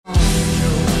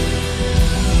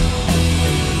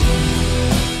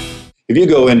if you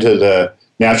go into the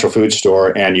natural food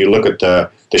store and you look at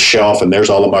the shelf and there's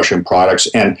all the mushroom products,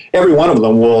 and every one of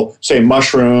them will say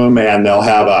mushroom, and they'll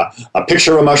have a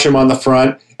picture of a mushroom on the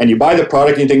front, and you buy the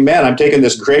product and you think, man, I'm taking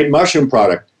this great mushroom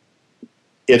product.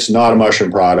 It's not a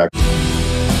mushroom product.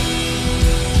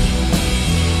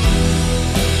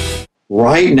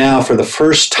 Right now, for the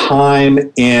first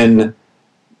time in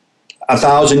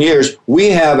 1,000 years, we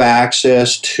have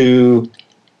access to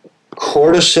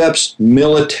Cordyceps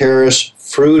militaris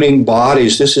fruiting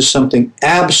bodies. This is something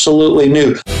absolutely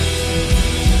new.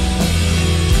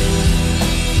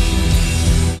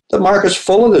 The market's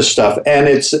full of this stuff, and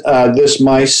it's this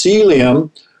mycelium,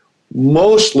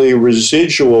 mostly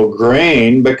residual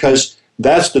grain, because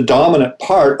that's the dominant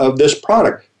part of this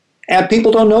product. And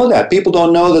people don't know that. People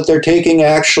don't know that they're taking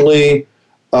actually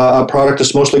a product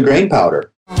that's mostly grain powder.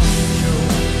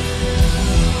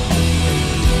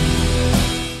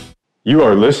 You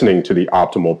are listening to the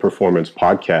Optimal Performance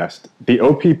Podcast. The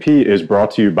OPP is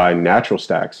brought to you by Natural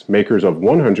Stacks, makers of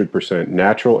 100%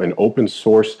 natural and open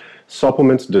source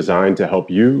supplements designed to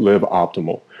help you live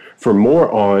optimal. For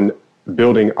more on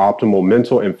building optimal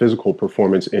mental and physical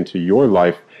performance into your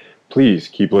life, please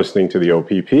keep listening to the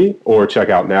OPP or check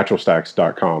out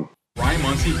naturalstacks.com. Ryan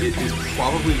Munsey is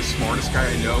probably the smartest guy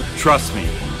I know. Trust me,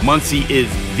 Munsey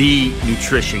is the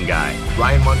nutrition guy.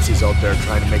 Ryan Munsey's out there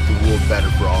trying to make the world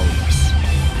better for all of us.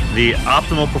 The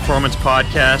Optimal Performance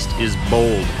Podcast is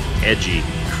bold, edgy,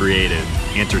 creative,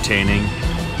 entertaining,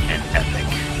 and epic.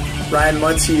 Ryan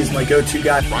Munsey is my go-to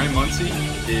guy. Ryan Munsey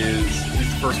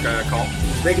he's the first guy I call.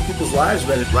 He's making people's lives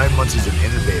better. Ryan Munsey's an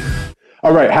innovator.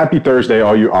 All right, happy Thursday,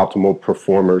 all you optimal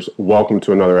performers. Welcome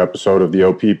to another episode of the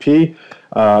OPP.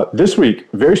 This week,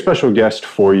 very special guest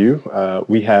for you.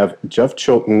 We have Jeff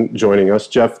Chilton joining us.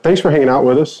 Jeff, thanks for hanging out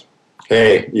with us.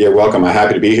 Hey, you're welcome. I'm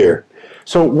happy to be here.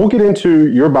 So we'll get into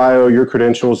your bio, your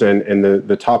credentials, and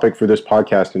the topic for this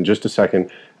podcast in just a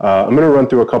second. I'm going to run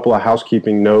through a couple of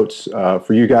housekeeping notes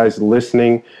for you guys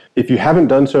listening. If you haven't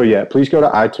done so yet, please go to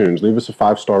iTunes, leave us a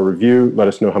 5-star review, let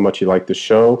us know how much you like the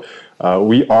show.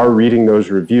 We are reading those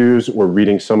reviews. We're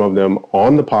reading some of them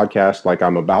on the podcast like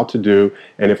I'm about to do.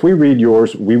 And if we read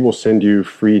yours, we will send you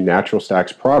free Natural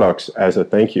Stacks products as a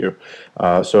thank you.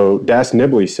 So Das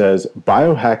Nibley says,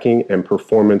 biohacking and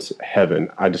performance heaven.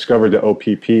 I discovered the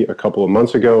OPP a couple of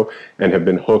months ago and have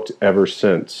been hooked ever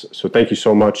since. So thank you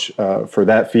so much for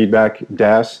that feedback,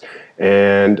 Das.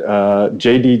 And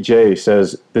JDJ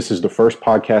says, this is the first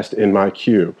podcast in my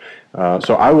queue.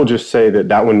 So I will just say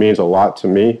that one means a lot to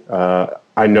me.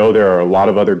 I know there are a lot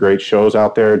of other great shows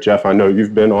out there. Jeff, I know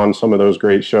you've been on some of those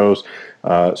great shows.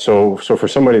 So for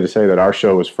somebody to say that our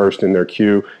show is first in their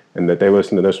queue and that they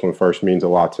listen to this one first means a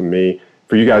lot to me.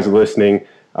 For you guys listening,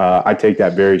 I take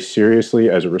that very seriously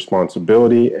as a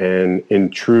responsibility, and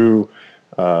in true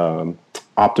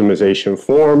optimization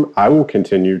form, I will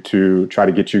continue to try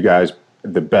to get you guys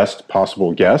the best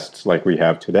possible guests like we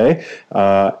have today,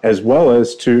 as well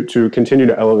as to continue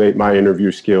to elevate my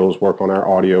interview skills, work on our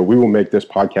audio. We will make this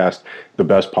podcast the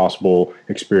best possible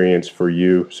experience for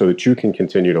you so that you can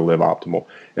continue to live optimal.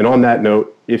 And on that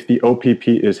note, if the OPP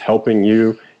is helping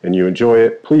you and you enjoy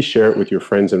it, please share it with your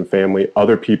friends and family,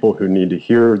 other people who need to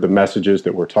hear the messages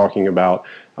that we're talking about,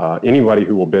 anybody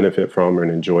who will benefit from and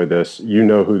enjoy this. You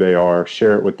know who they are,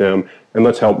 share it with them, and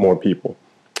let's help more people.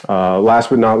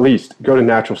 Last but not least, go to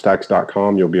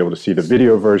naturalstacks.com. You'll be able to see the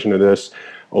video version of this,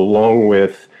 along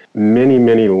with many,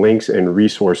 many links and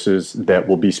resources that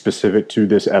will be specific to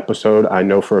this episode. I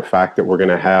know for a fact that we're going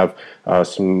to have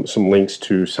some links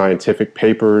to scientific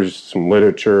papers, some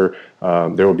literature.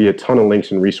 There will be a ton of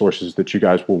links and resources that you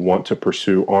guys will want to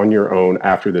pursue on your own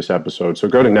after this episode. So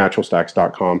go to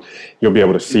naturalstacks.com. You'll be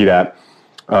able to see that.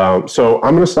 So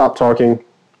I'm going to stop talking.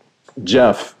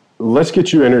 Jeff, let's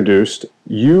get you introduced.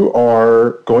 You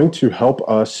are going to help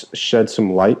us shed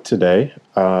some light today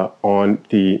on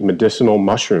the medicinal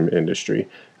mushroom industry,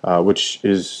 which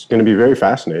is going to be very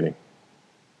fascinating.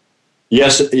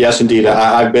 Yes, indeed.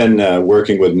 I've been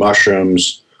working with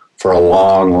mushrooms for a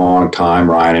long, long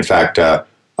time, Ryan. In fact,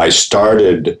 I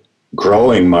started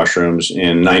growing mushrooms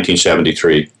in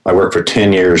 1973. I worked for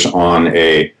 10 years on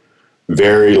a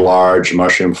very large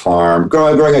mushroom farm,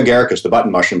 growing agaricus, the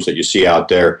button mushrooms that you see out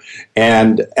there.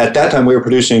 And at that time, we were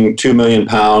producing 2 million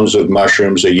pounds of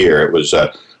mushrooms a year. It was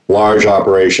a large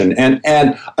operation. And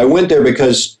I went there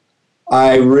because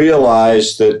I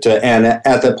realized that, and at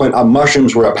that point,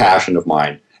 mushrooms were a passion of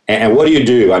mine. And what do you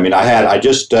do? I mean, I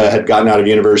just had gotten out of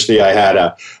university. I had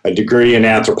a degree in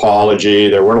anthropology.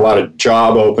 There weren't a lot of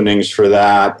job openings for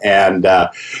that. And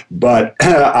but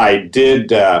I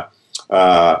did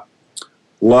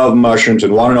love mushrooms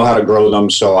and want to know how to grow them.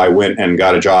 So I went and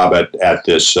got a job at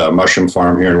this mushroom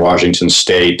farm here in Washington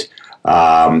State.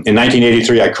 In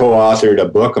 1983, I co-authored a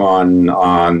book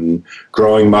on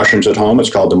growing mushrooms at home. It's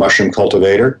called The Mushroom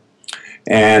Cultivator.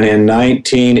 And in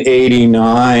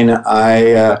 1989,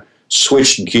 I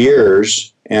switched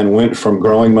gears and went from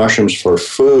growing mushrooms for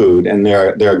food, and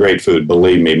they're great food,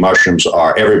 believe me. Mushrooms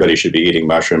are, everybody should be eating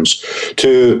mushrooms,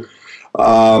 to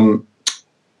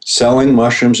selling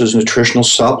mushrooms as nutritional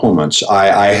supplements.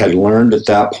 I had learned at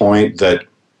that point that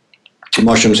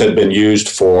mushrooms had been used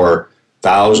for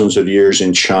thousands of years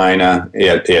in China.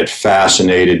 It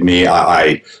fascinated me.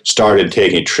 I started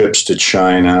taking trips to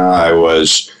China. I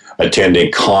was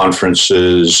attending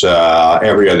conferences.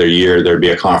 Every other year there'd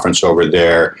be a conference over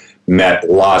there. Met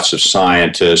lots of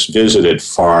scientists, visited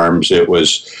farms. It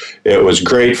was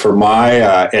great for my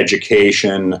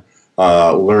education,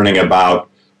 learning about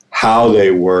how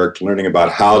they worked, learning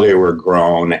about how they were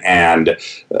grown. And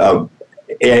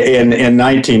in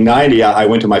 1990, I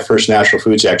went to my first Natural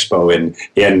Foods Expo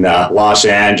in Los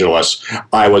Angeles.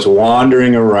 I was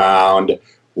wandering around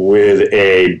with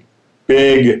a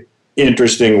big,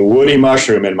 interesting woody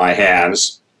mushroom in my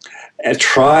hands, and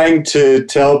trying to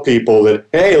tell people that,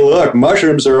 hey, look,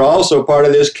 mushrooms are also part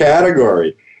of this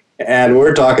category. And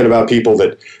we're talking about people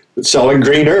that selling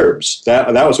green herbs.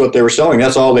 That was what they were selling.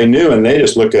 That's all they knew. And they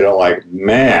just looked at it like,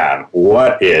 man,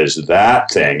 what is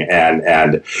that thing?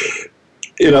 And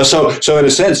so in a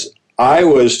sense, I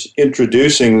was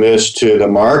introducing this to the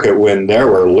market when there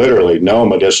were literally no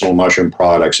medicinal mushroom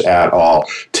products at all.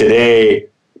 Today,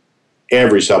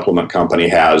 every supplement company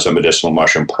has a medicinal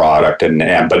mushroom product,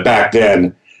 but back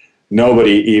then,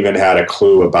 nobody even had a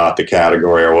clue about the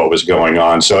category or what was going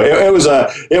on. So it was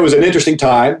an interesting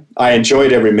time. I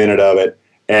enjoyed every minute of it,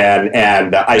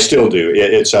 and I still do.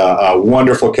 It's a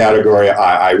wonderful category.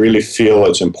 I really feel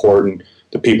it's important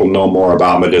that people know more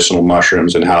about medicinal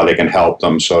mushrooms and how they can help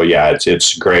them. So yeah,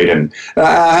 it's great, and I'm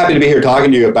happy to be here talking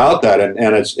to you about that. And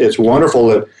it's wonderful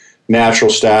that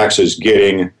Natural Stacks is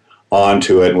getting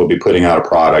onto it and we'll be putting out a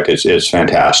product. It's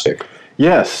fantastic.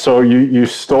 Yes, so you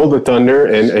stole the thunder,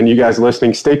 and you guys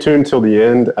listening, stay tuned till the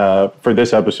end for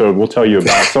this episode. We'll tell you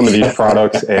about some of these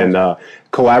products and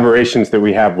collaborations that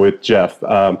we have with Jeff.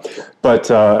 And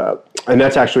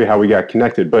that's actually how we got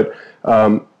connected. But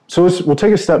so we'll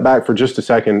take a step back for just a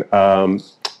second, and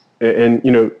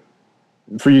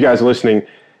for you guys listening,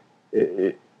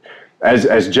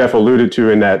 as Jeff alluded to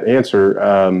in that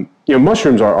answer,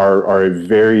 mushrooms are a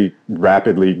very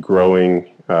rapidly growing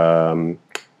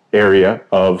area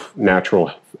of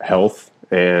natural health,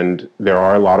 and there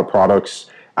are a lot of products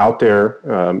out there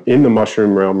in the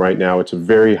mushroom realm right now. It's a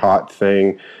very hot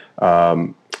thing,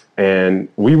 and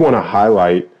we want to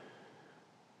highlight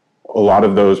a lot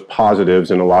of those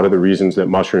positives and a lot of the reasons that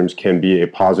mushrooms can be a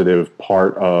positive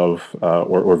part of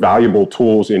or valuable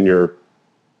tools in your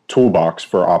toolbox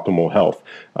for optimal health.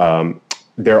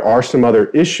 There are some other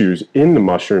issues in the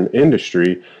mushroom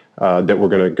industry that we're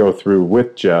going to go through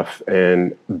with Jeff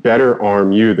and better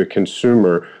arm you, the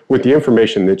consumer, with the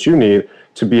information that you need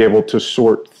to be able to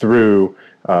sort through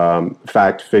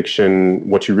fact, fiction,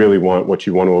 what you really want, what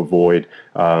you want to avoid,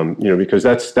 because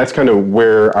that's kind of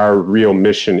where our real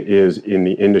mission is in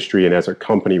the industry and as a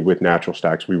company with Natural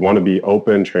Stacks. We want to be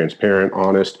open, transparent,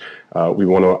 honest. We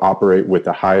want to operate with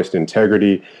the highest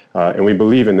integrity, and we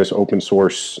believe in this open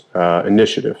source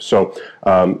initiative. So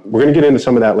we're going to get into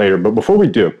some of that later. But before we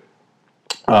do,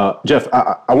 Jeff,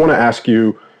 I want to ask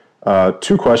you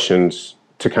two questions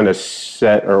to kind of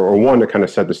set, or one to kind of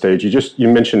set the stage. You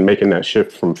mentioned making that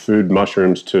shift from food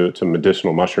mushrooms to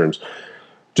medicinal mushrooms.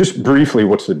 Just briefly,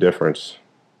 what's the difference?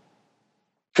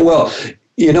 Well,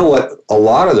 you know what? A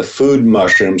lot of the food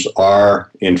mushrooms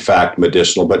are, in fact,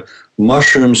 medicinal, but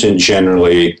mushrooms in general,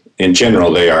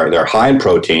 they're high in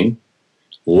protein,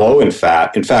 low in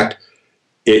fat. In fact,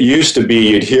 it used to be,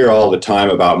 you'd hear all the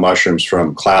time about mushrooms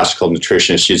from classical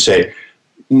nutritionists. You'd say,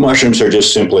 mushrooms are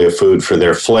just simply a food for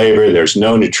their flavor. There's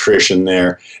no nutrition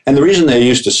there. And the reason they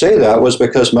used to say that was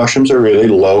because mushrooms are really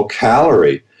low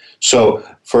calorie. So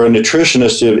for a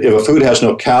nutritionist, if a food has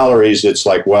no calories, it's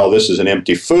like, well, this is an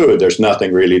empty food. There's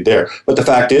nothing really there. But the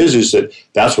fact is that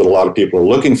that's what a lot of people are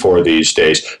looking for these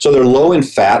days. So they're low in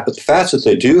fat, but the fats that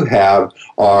they do have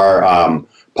are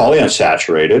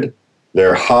polyunsaturated.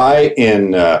 They're high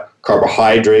in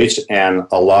carbohydrates, and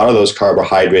a lot of those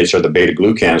carbohydrates are the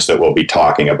beta-glucans that we'll be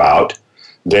talking about.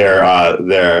 They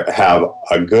have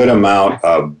a good amount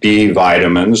of B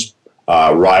vitamins,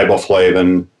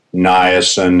 riboflavin,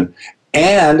 niacin,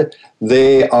 and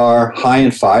they are high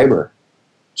in fiber.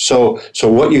 So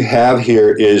what you have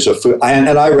here is a food, and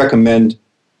I recommend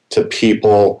to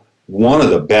people one of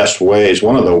the best ways,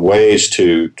 one of the ways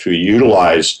to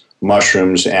utilize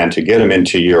mushrooms and to get them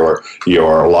into your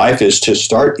life is to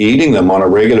start eating them on a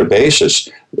regular basis.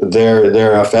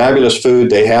 They're a fabulous food.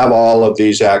 They have all of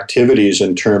these activities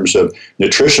in terms of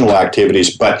nutritional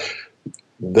activities, but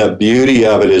the beauty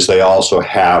of it is they also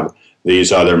have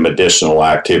these other medicinal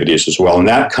activities as well. And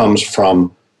that comes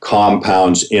from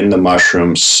compounds in the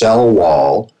mushroom cell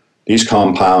wall. These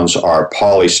compounds are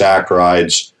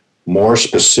polysaccharides. More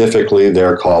specifically,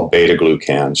 they're called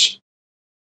beta-glucans.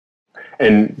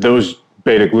 And those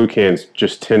beta-glucans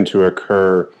just tend to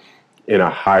occur in a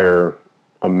higher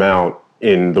amount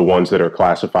in the ones that are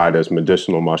classified as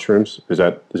medicinal mushrooms. Is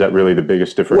that really the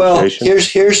biggest differentiation? Well,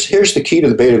 here's the key to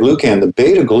the beta-glucan. The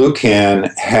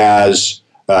beta-glucan has,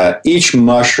 each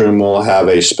mushroom will have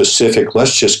a specific,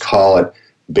 let's just call it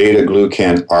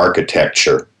beta-glucan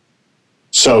architecture.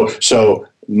 So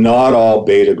not all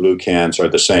beta-glucans are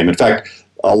the same. In fact,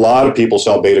 a lot of people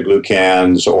sell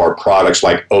beta-glucans or products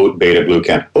like oat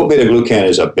beta-glucan. Oat beta-glucan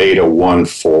is a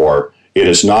beta-1,4. It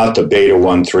is not the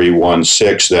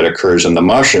beta-1,3,1,6 that occurs in the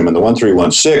mushroom. And the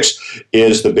 1,3,1,6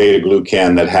 is the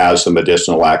beta-glucan that has the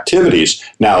medicinal activities.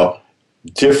 Now,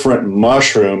 different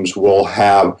mushrooms will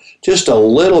have just a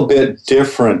little bit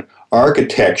different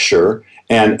architecture,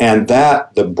 and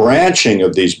that the branching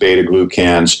of these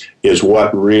beta-glucans is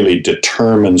what really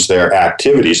determines their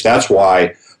activities. That's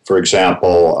why, for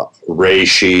example,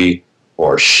 reishi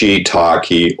or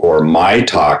shiitake or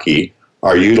maitake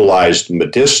are utilized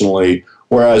medicinally,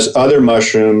 whereas other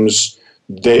mushrooms,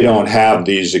 they don't have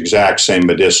these exact same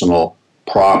medicinal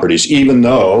properties, even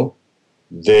though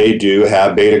they do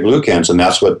have beta-glucans, and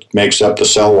that's what makes up the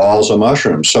cell walls of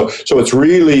mushrooms. So it's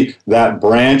really that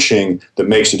branching that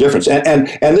makes a difference. And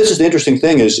this is the interesting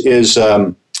thing is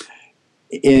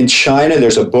in China,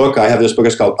 there's a book, I have this book,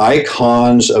 it's called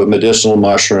Icons of Medicinal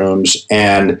Mushrooms,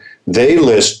 and they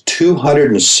list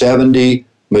 270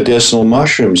 medicinal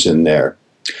mushrooms in there.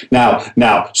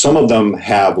 Now, some of them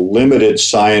have limited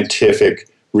scientific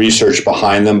research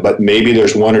behind them, but maybe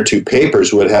there's one or two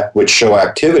papers which show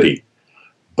activity.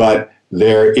 But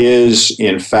there is,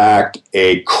 in fact,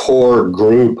 a core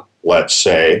group, let's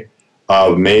say,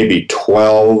 of maybe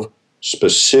 12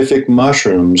 specific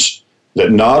mushrooms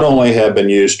that not only have been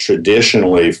used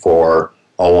traditionally for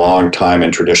a long time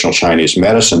in traditional Chinese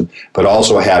medicine, but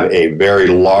also have a very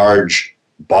large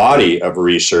body of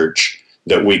research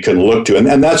that we can look to.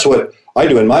 And that's what I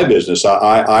do in my business.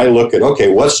 I look at, okay,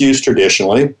 what's used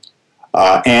traditionally,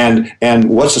 and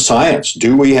what's the science?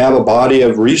 Do we have a body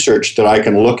of research that I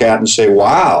can look at and say,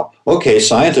 wow, okay,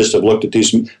 scientists have looked at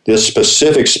this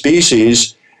specific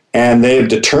species and they've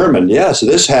determined, yes,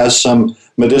 this has some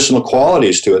medicinal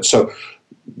qualities to it. So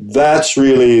that's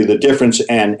really the difference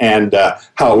and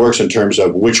how it works in terms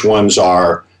of which ones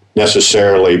are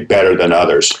necessarily better than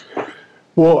others.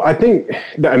 Well, I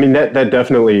mean, that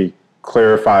definitely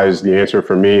clarifies the answer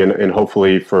for me and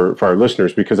hopefully for our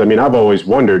listeners, because I mean, I've always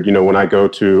wondered, when I go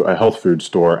to a health food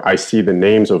store, I see the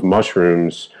names of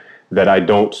mushrooms that I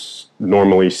don't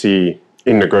normally see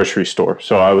in the grocery store.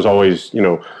 So I was always,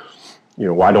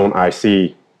 why don't I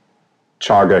see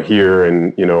chaga here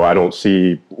and, I don't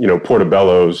see,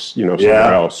 portobello's,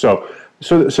 somewhere else. So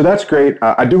that's great.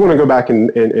 I do want to go back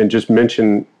and just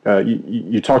mention,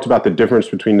 you talked about the difference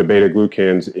between the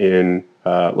beta-glucans in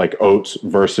like oats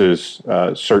versus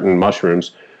certain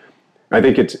mushrooms. I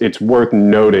think it's worth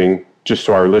noting, just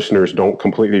so our listeners don't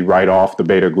completely write off the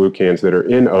beta-glucans that are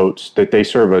in oats, that they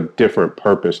serve a different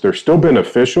purpose. They're still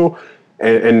beneficial,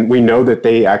 and we know that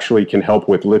they actually can help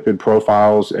with lipid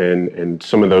profiles and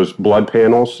some of those blood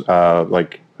panels,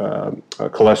 like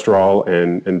cholesterol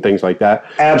and things like that.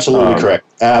 Absolutely correct.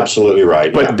 Absolutely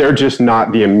right. But they're just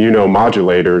not the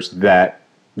immunomodulators that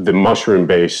the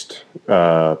mushroom-based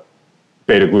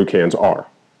beta-glucans are.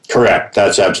 Correct.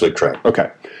 That's absolutely correct. Okay.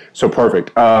 So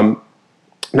perfect.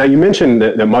 Now, you mentioned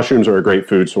that mushrooms are a great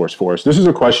food source for us. This is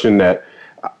a question that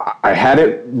I had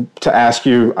it to ask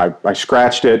you. I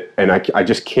scratched it, and I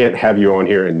just can't have you on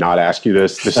here and not ask you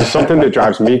this. This is something that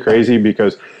drives me crazy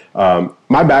because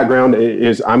my background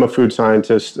is I'm a food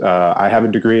scientist. I have a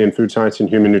degree in food science and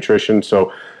human nutrition.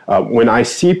 So when I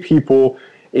see people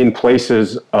in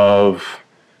places of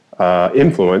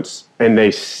influence and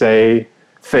they say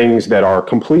things that are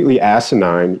completely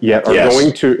asinine yet are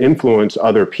going to influence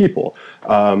other people,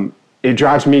 it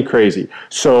drives me crazy.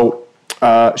 So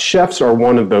chefs are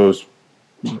one of those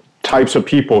types of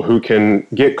people who can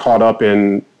get caught up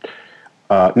in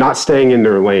not staying in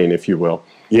their lane, if you will.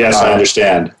 Yes, I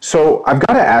understand. So I've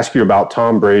got to ask you about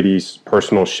Tom Brady's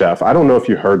personal chef. I don't know if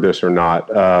you heard this or not.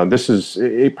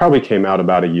 It probably came out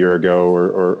about a year ago,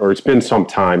 or it's been some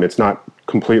time. It's not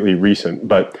completely recent.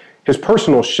 But his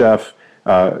personal chef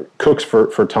cooks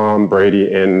for Tom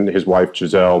Brady and his wife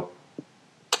Giselle,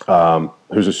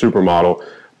 who's a supermodel.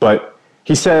 But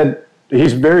he said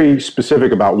he's very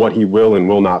specific about what he will and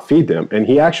will not feed them. And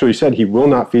he actually said he will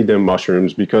not feed them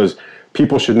mushrooms because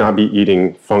people should not be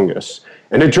eating fungus.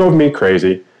 And it drove me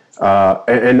crazy.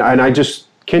 And I just,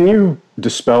 can you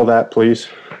dispel that, please?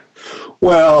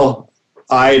 Well,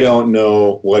 I don't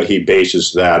know what he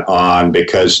bases that on,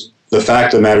 because the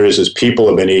fact of the matter is people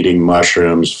have been eating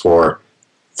mushrooms for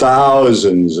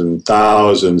thousands and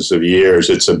thousands of years.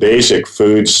 It's a basic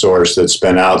food source that's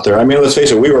been out there. I mean, let's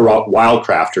face it, we were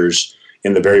wildcrafters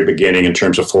in the very beginning in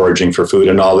terms of foraging for food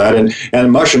and all that.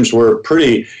 And mushrooms were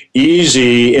pretty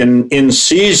easy in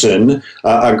season,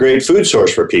 a great food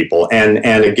source for people.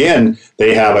 And again,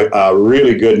 they have a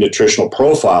really good nutritional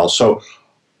profile. So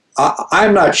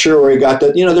I'm not sure where he got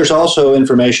that. There's also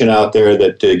information out there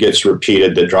that gets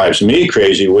repeated that drives me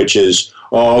crazy, which is,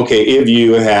 if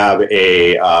you have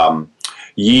a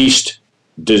yeast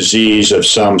disease of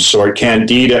some sort,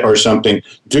 candida or something,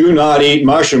 do not eat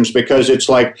mushrooms, because it's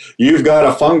like you've got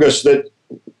a fungus that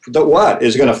what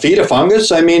is going to feed a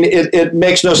fungus? I mean, it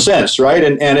makes no sense, right?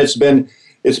 And it's been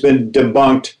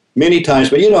debunked many times,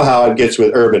 but you know how it gets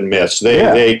with urban myths.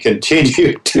 They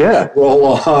continue to roll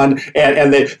on,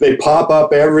 and they pop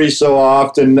up every so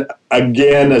often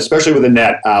again, especially with the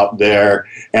net out there,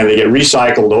 and they get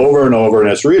recycled over and over,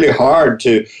 and it's really hard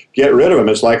to get rid of them.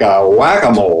 It's like a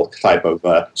whack-a-mole type of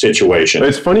situation.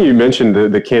 It's funny you mentioned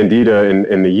the candida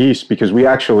and the yeast, because we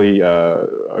actually,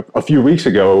 a few weeks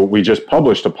ago, we just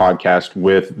published a podcast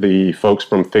with the folks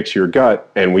from Fix Your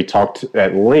Gut, and we talked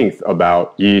at length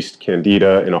about yeast,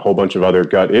 candida, and a whole bunch of other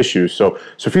gut issues. So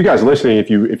for you guys listening, if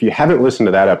you haven't listened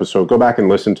to that episode, go back and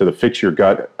listen to the Fix Your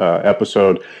Gut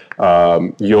episode.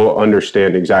 You'll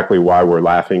understand exactly why we're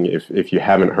laughing if you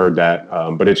haven't heard that.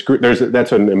 But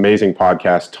that's an amazing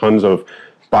podcast. Tons of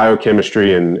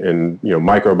biochemistry and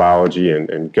microbiology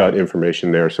and gut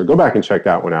information there. So go back and check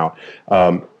that one out.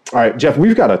 All right, Jeff,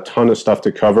 we've got a ton of stuff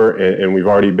to cover, and we've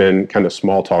already been kind of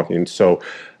small talking. So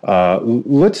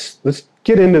let's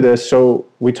get into this. So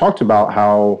we talked about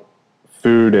how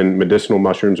food and medicinal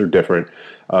mushrooms are different.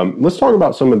 Let's talk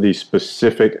about some of these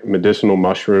specific medicinal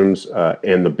mushrooms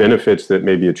and the benefits that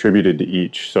may be attributed to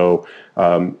each. So,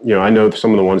 I know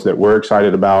some of the ones that we're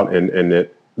excited about and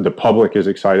that the public is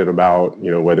excited about,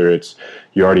 whether it's,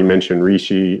 you already mentioned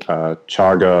reishi,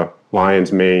 chaga,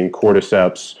 lion's mane,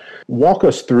 cordyceps. Walk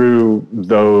us through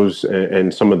those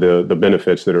and some of the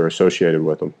benefits that are associated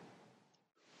with them.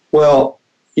 Well,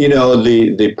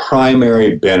 the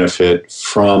primary benefit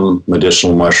from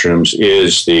medicinal mushrooms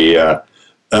is the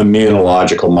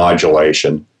immunological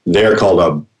modulation. They're called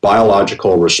a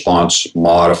biological response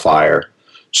modifier.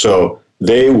 So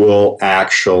they will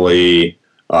actually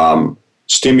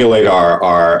stimulate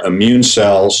our immune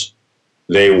cells.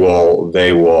 They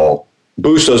will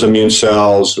boost those immune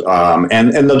cells,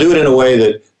 and they'll do it in a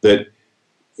way that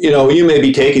you may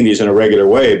be taking these in a regular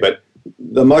way, but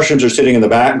the mushrooms are sitting in the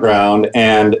background,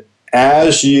 and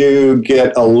as you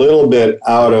get a little bit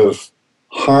out of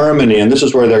harmony, and this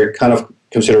is where they're kind of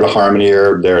considered a harmony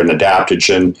herb, they're an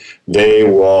adaptogen, they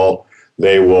will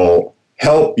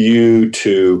help you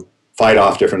to fight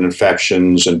off different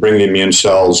infections and bring the immune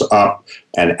cells up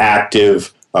and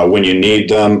active when you need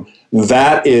them.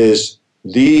 That is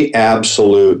the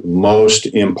absolute most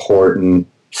important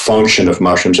function of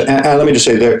mushrooms. And let me just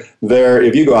say, there,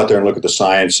 if you go out there and look at the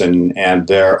science, and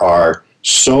there are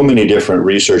so many different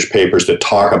research papers that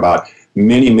talk about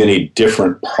many, many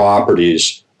different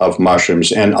properties of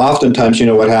mushrooms. And oftentimes,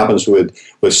 what happens with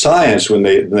science when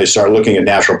they start looking at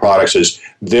natural products is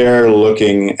they're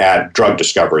looking at drug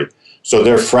discovery. So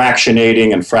they're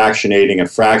fractionating and fractionating and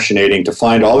fractionating to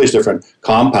find all these different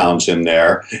compounds in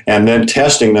there, and then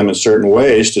testing them in certain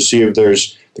ways to see if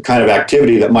there's the kind of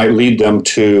activity that might lead them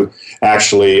to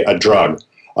actually a drug.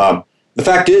 The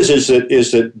fact is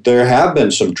that there have been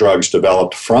some drugs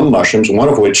developed from mushrooms, one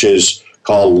of which is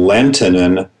called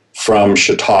lentinan from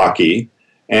shiitake,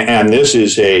 and this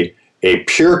is a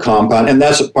pure compound, and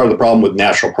that's part of the problem with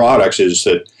natural products is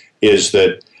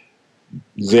that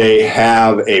they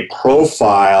have a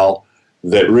profile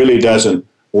that really doesn't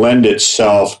lend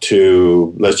itself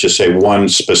to, let's just say, one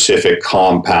specific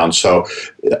compound. So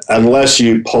unless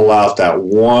you pull out that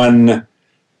one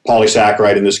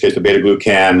polysaccharide, in this case the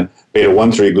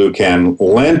beta-1,3-glucan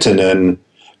lentinan,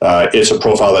 it's a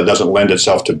profile that doesn't lend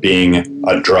itself to being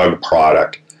a drug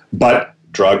product. But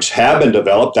drugs have been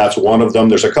developed. That's one of them.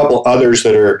 There's a couple others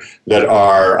that are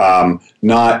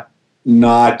not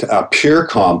pure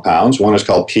compounds. One is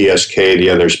called PSK, the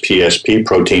other is PSP,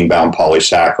 protein-bound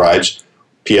polysaccharides.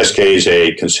 PSK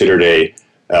is considered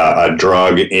a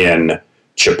drug in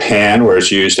Japan, where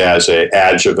it's used as an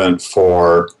adjuvant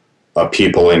for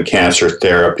people in cancer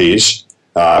therapies.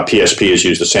 PSP is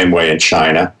used the same way in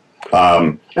China.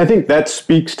 I think that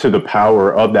speaks to the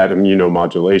power of that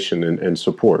immunomodulation and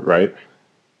support, right?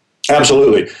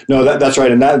 Absolutely. No, that's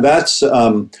right. And that's,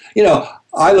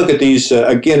 I look at these,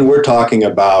 again, we're talking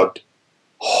about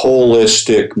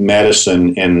holistic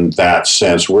medicine in that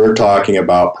sense. We're talking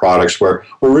about products where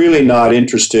we're really not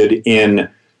interested in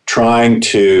trying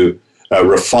to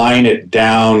refine it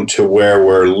down to where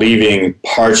we're leaving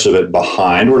parts of it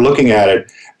behind. We're looking at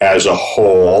it as a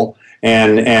whole,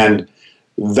 and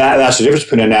that's the difference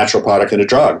between a natural product and a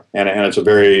drug, and it's a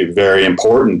very, very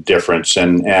important difference,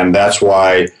 and that's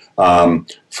why,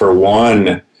 for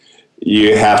one,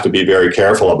 you have to be very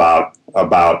careful about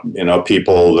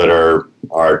people that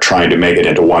are trying to make it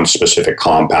into one specific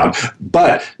compound.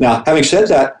 But now, having said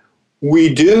that,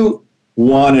 we do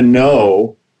want to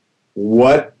know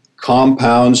what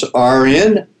compounds are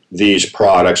in these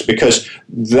products, because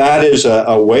that is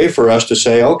a way for us to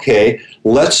say, okay,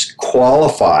 let's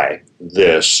qualify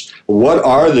this. What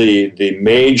are the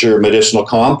major medicinal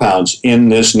compounds in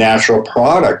this natural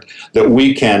product that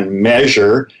we can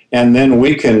measure, and then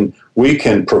we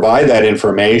can provide that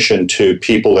information to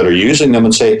people that are using them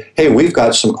and say, hey, we've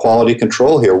got some quality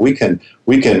control here. We can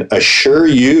assure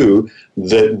you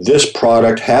that this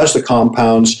product has the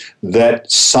compounds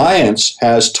that science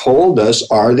has told us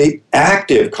are the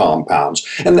active compounds.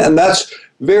 And that's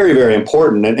very, very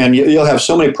important. And you'll have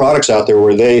so many products out there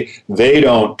where they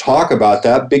don't talk about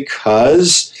that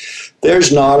because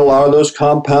there's not a lot of those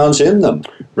compounds in them.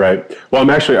 Right. Well,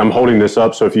 I'm holding this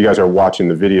up, so if you guys are watching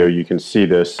the video, you can see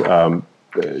this.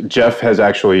 Jeff has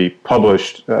actually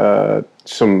published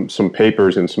some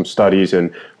papers and some studies,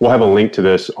 and we'll have a link to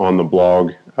this on the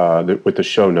blog with the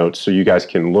show notes, so you guys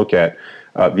can look at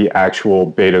the actual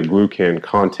beta-glucan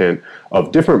content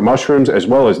of different mushrooms as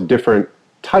well as different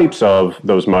types of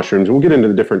those mushrooms. We'll get into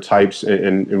the different types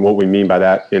and what we mean by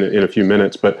that in a few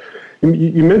minutes. But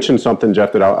you mentioned something,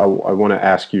 Jeff, that I want to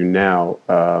ask you now,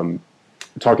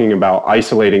 talking about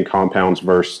isolating compounds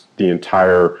versus the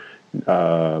entire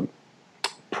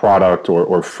product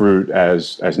or fruit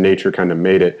as nature kind of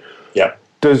made it. Yeah.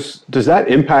 Does that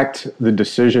impact the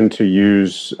decision to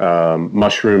use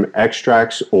mushroom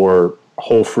extracts or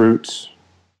whole fruits?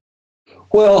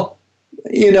 Well,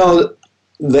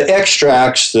 the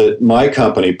extracts that my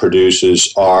company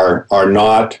produces are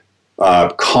not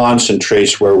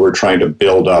concentrates where we're trying to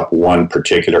build up one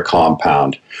particular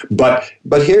compound. But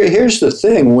here's the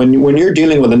thing: when you're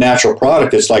dealing with a natural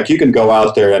product, it's like you can go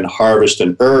out there and harvest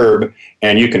an herb,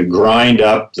 and you can grind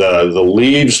up the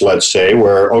leaves. Let's say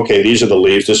these are the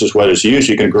leaves. This is what is used.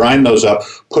 You can grind those up,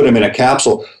 put them in a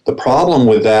capsule. The problem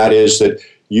with that is that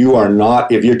you are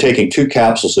not, if you're taking 2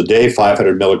 capsules a day,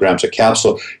 500 milligrams a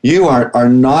capsule, you are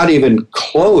not even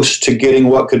close to getting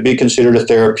what could be considered a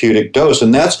therapeutic dose.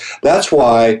 And that's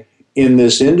why in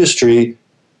this industry,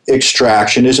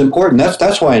 extraction is important.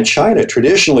 That's why in China,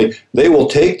 traditionally, they will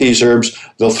take these herbs,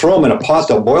 they'll throw them in a pot,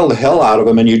 they'll boil the hell out of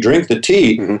them, and you drink the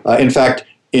tea. Mm-hmm. In fact,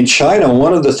 in China,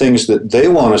 one of the things that they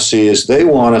want to see is they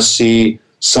want to see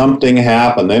something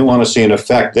happen. They want to see an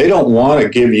effect. They don't want to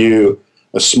give you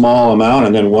a small amount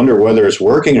and then wonder whether it's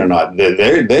working or not.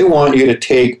 They want you to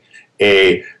take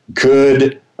a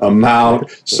good amount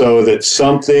so that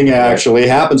something actually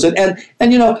happens. And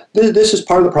this is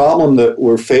part of the problem that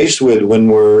we're faced with when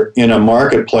we're in a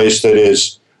marketplace that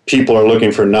is, people are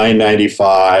looking for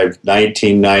 $9.95,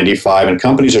 $19.95, and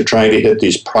companies are trying to hit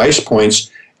these price points.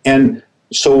 And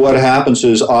so what happens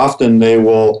is often they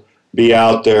will be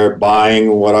out there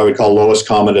buying what I would call lowest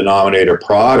common denominator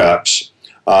products,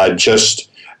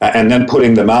 and then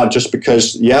putting them out just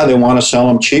because, they want to sell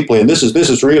them cheaply. And this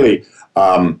is really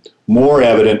more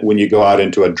evident when you go out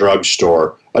into a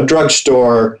drugstore. A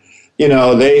drugstore,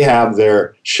 they have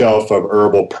their shelf of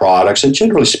herbal products, and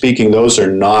generally speaking, those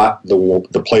are not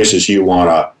the places you want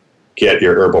to get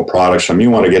your herbal products from. You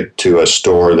want to get to a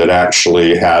store that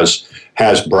actually has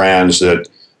brands that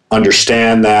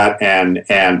understand that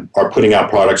and are putting out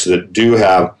products that do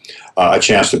have a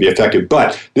chance to be effective.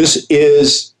 But this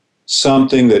is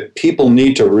something that people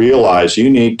need to realize. You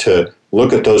need to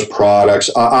look at those products.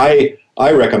 I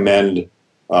recommend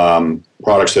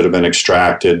products that have been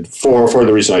extracted for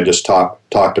the reason I just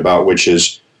talked about, which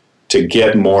is to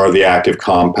get more of the active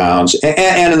compounds.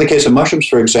 And in the case of mushrooms,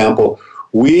 for example,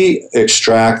 we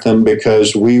extract them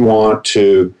because we want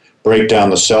to break down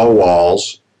the cell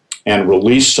walls and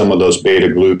release some of those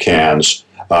beta-glucans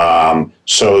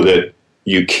so that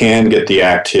you can get the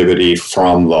activity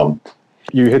from them.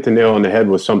 you hit the nail on the head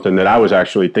with something that I was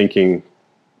actually thinking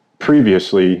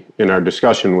previously in our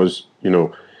discussion was,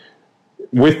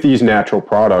 with these natural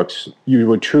products, you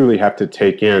would truly have to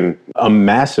take in a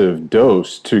massive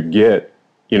dose to get,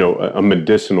 a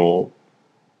medicinal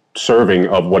serving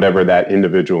of whatever that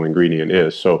individual ingredient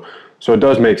is. So it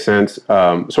does make sense.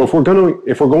 So if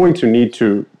we're going to need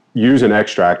to use an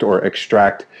extract or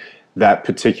extract that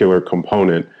particular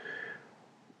component,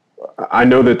 I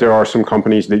know that there are some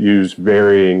companies that use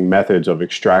varying methods of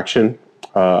extraction.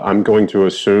 I'm going to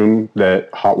assume that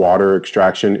hot water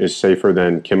extraction is safer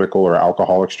than chemical or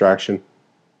alcohol extraction.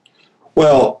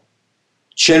 Well,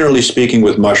 generally speaking,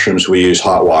 with mushrooms, we use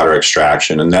hot water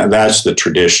extraction, and that's the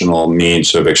traditional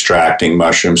means of extracting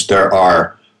mushrooms. There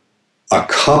are a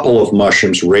couple of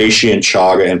mushrooms, reishi and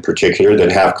chaga in particular,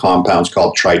 that have compounds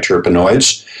called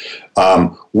triterpenoids.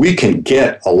 We can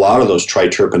get a lot of those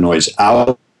triterpenoids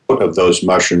out of those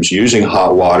mushrooms using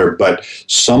hot water, but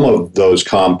some of those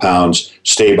compounds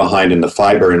stay behind in the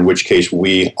fiber, in which case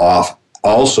we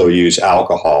also use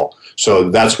alcohol. So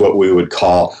that's what we would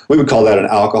call that an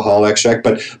alcohol extract.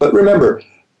 But remember,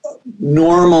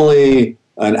 normally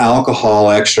an alcohol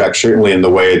extract, certainly in the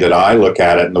way that I look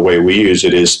at it and the way we use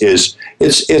it,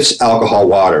 it's alcohol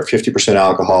water, 50%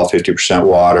 alcohol, 50%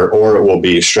 water, or it will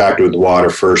be extracted with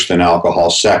water first and alcohol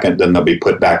second, then they'll be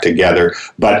put back together.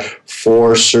 But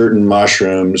for certain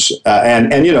mushrooms,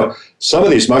 and some of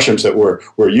these mushrooms that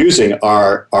we're using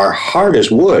are hard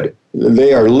as wood.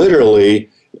 They are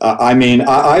literally,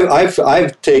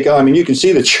 I've taken, you can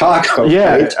see the chaga.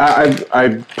 Yeah, right?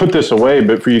 I put this away,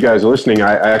 but for you guys listening,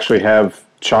 I actually have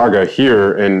chaga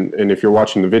here, and if you're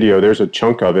watching the video, there's a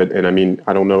chunk of it, and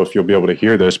I don't know if you'll be able to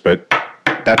hear this, but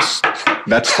that's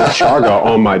the chaga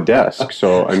on my desk.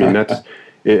 So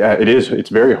it's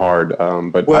very hard.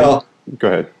 But go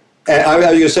ahead. I was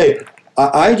going to say,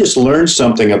 I just learned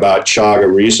something about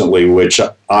chaga recently, which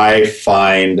I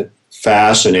find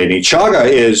fascinating. Chaga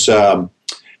is, I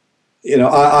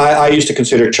used to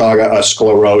consider chaga a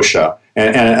sclerotia,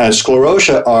 and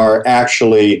sclerotia are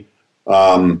actually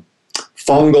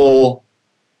fungal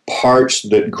parts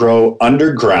that grow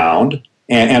underground,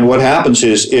 and what happens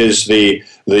is the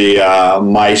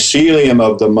mycelium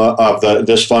of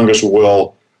this fungus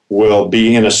will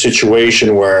be in a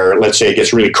situation where, let's say, it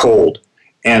gets really cold,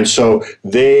 and so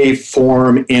they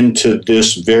form into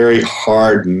this very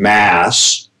hard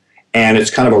mass, and it's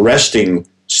kind of a resting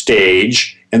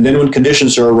stage, and then when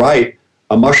conditions are right,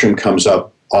 a mushroom comes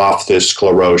up off this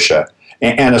sclerotia,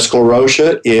 and a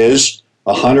sclerotia is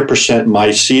 100%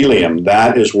 mycelium.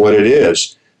 That is what it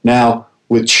is. Now,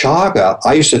 with chaga,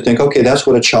 I used to think, okay, that's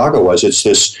what a chaga was. It's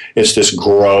this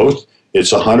growth.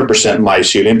 It's 100%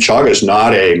 mycelium. Chaga is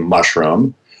not a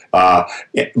mushroom, but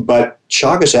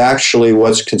chaga is actually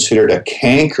what's considered a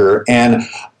canker. And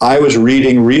I was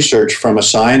reading research from a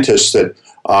scientist that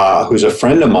who's a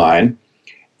friend of mine,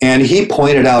 and he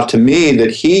pointed out to me that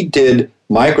he did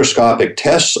microscopic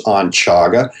tests on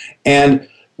chaga, and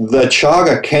the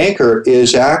chaga canker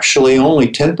is actually only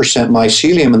 10%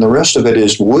 mycelium, and the rest of it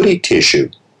is woody tissue,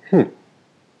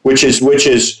 which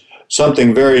is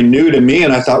something very new to me.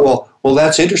 And I thought, well,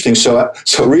 that's interesting. So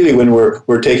really, when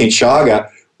we're taking chaga,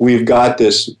 we've got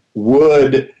this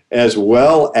wood as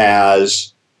well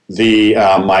as the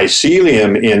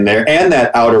mycelium in there, and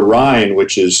that outer rind,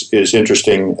 which is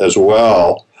interesting as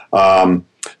well.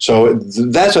 So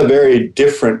that's a very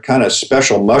different kind of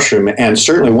special mushroom, and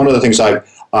certainly one of the things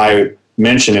I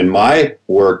mention in my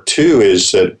work too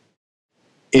is that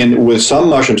with some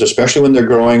mushrooms, especially when they're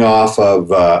growing off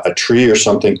of a tree or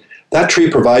something, that tree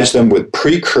provides them with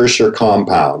precursor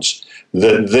compounds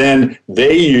that then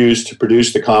they use to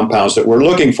produce the compounds that we're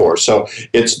looking for. So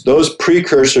it's those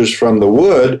precursors from the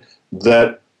wood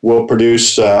that will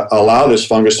produce, allow this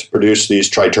fungus to produce these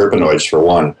triterpenoids, for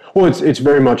one. Well, it's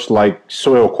very much like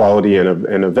soil quality in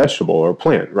a vegetable or a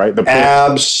plant, right? The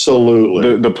plant,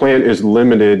 absolutely. The plant is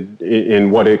limited in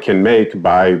what it can make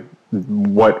by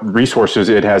what resources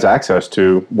it has access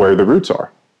to where the roots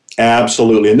are.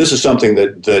 Absolutely. And this is something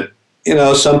that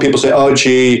some people say, oh,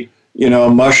 gee,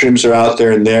 mushrooms are out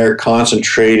there and they're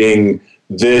concentrating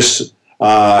this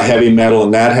heavy metal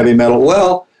and that heavy metal.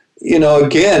 Well,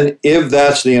 again, if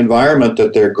that's the environment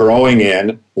that they're growing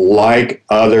in, like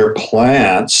other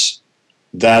plants,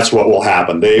 that's what will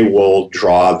happen. They will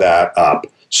draw that up.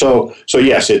 So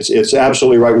yes, it's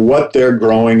absolutely right. What they're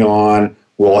growing on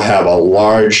will have a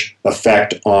large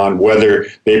effect on whether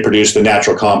they produce the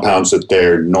natural compounds that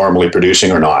they're normally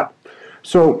producing or not.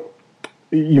 So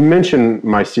you mentioned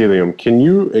mycelium. Can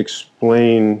you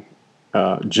explain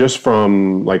just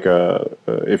from like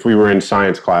if we were in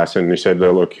science class and they said,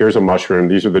 look, here's a mushroom,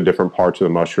 these are the different parts of the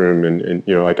mushroom, and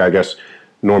like I guess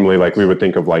normally like we would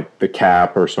think of like the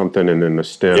cap or something, and then the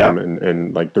stem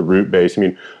and like the root base. I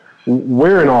mean,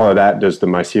 where in all of that does the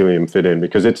mycelium fit in?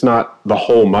 Because it's not the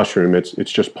whole mushroom; it's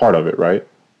just part of it, right?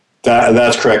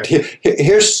 That's correct.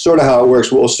 Here's sort of how it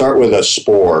works. We'll start with a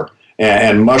spore,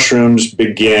 and mushrooms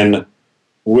begin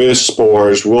with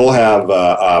spores. We'll have,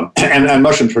 and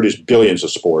mushrooms produce billions of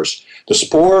spores. The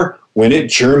spore, when it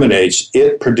germinates,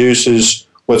 it produces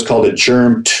what's called a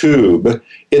germ tube.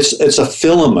 It's a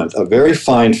filament, a very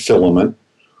fine filament.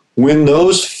 When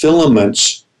those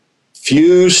filaments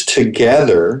fuse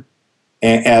together,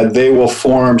 and they will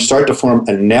start to form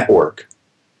a network.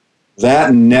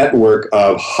 That network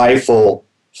of hyphal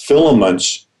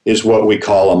filaments is what we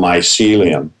call a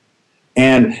mycelium.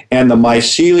 And the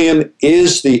mycelium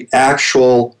is the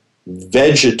actual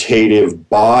vegetative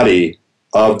body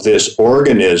of this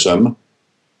organism.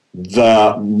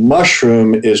 The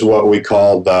mushroom is what we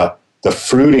call the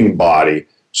fruiting body.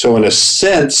 So in a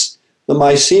sense, the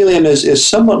mycelium is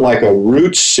somewhat like a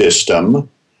root system,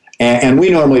 and we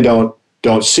normally don't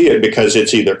see it because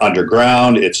it's either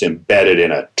underground, it's embedded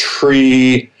in a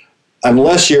tree,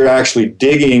 unless you're actually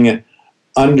digging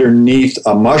underneath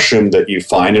a mushroom that you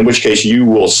find, in which case you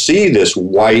will see this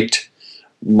white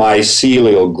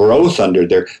mycelial growth under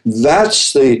there.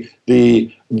 That's the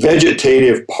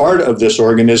vegetative part of this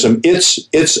organism.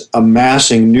 It's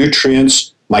amassing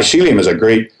nutrients. Mycelium is a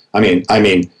great, I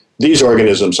mean, these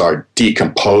organisms are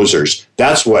decomposers.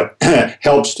 That's what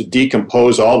helps to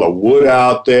decompose all the wood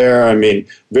out there. I mean,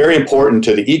 very important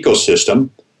to the ecosystem.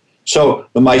 So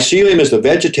the mycelium is the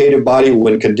vegetative body.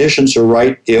 When conditions are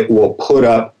right, it will put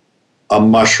up a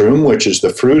mushroom, which is the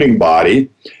fruiting body.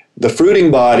 The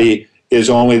fruiting body is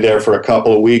only there for a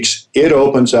couple of weeks. It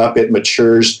opens up, it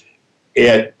matures,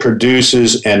 it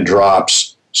produces and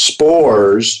drops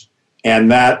spores, and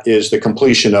that is the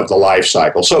completion of the life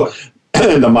cycle. So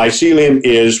the mycelium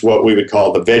is what we would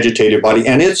call the vegetative body,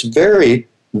 and it's very,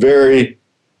 very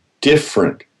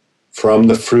different from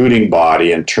the fruiting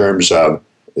body in terms of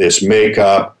its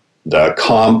makeup, the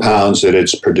compounds that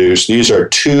it's produced. These are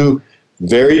two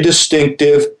very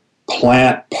distinctive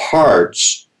plant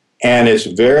parts, and it's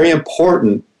very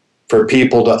important for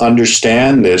people to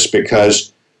understand this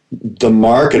because the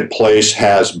marketplace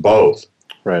has both.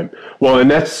 Right. Well,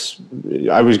 and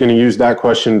I was going to use that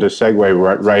question to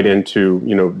segue right into,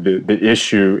 the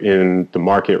issue in the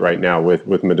market right now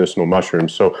with medicinal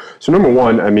mushrooms. So number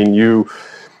one, I mean,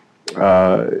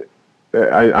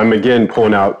 I'm again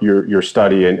pulling out your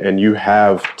study, and you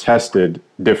have tested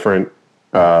different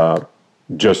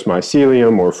just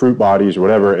mycelium or fruit bodies or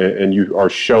whatever, and you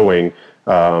are showing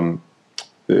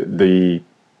the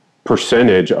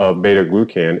percentage of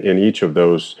beta-glucan in each of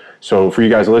those. So for you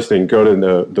guys listening, go to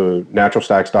the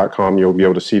naturalstacks.com. You'll be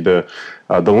able to see the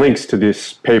links to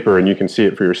this paper, and you can see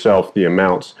it for yourself, the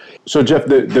amounts. So Jeff,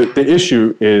 the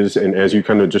issue is, and as you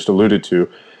kind of just alluded to,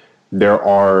 there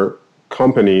are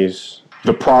companies,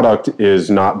 the product is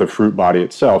not the fruit body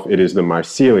itself, it is the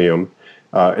mycelium,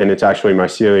 and it's actually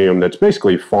mycelium that's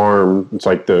basically farmed. It's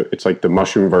like the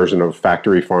mushroom version of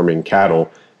factory farming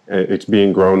cattle. It's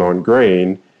being grown on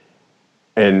grain,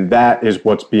 and that is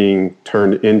what's being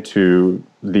turned into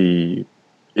the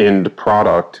end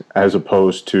product, as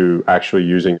opposed to actually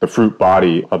using the fruit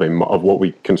body of what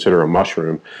we consider a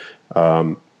mushroom.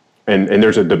 And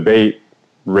there's a debate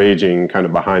raging kind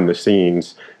of behind the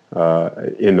scenes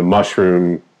in the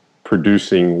mushroom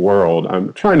producing world.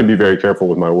 I'm trying to be very careful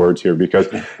with my words here because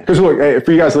look,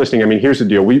 for you guys listening, I mean, here's the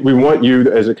deal. We want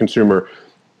you as a consumer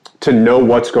to know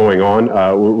what's going on.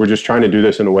 We're just trying to do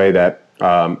this in a way that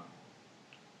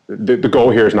the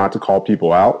goal here is not to call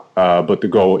people out, but the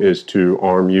goal is to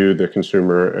arm you, the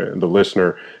consumer, the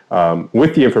listener,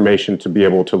 with the information to be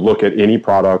able to look at any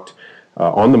product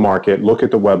on the market, look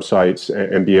at the websites,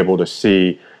 and be able to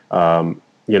see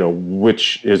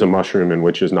which is a mushroom and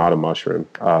which is not a mushroom.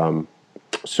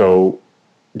 So,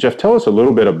 Jeff, tell us a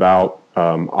little bit about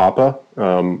AHPA,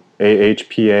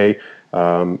 AHPA.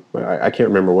 I can't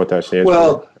remember what that stands for.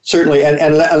 Well, certainly,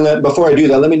 and before I do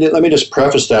that, let me just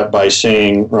preface that by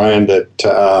saying, Ryan,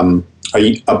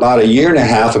 that about a year and a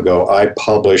half ago, I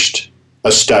published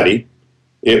a study.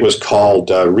 It was called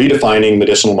Redefining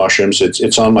Medicinal Mushrooms.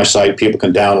 It's on my site. People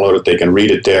can download it. They can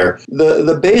read it there.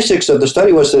 The basics of the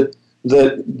study was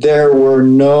that there were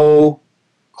no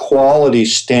quality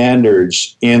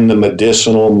standards in the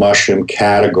medicinal mushroom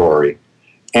category.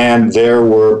 And there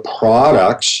were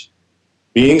products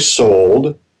being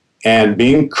sold and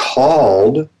being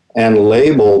called and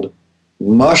labeled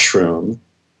mushroom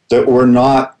that were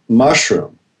not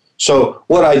mushroom. So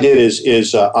what I did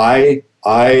is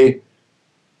I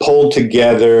pulled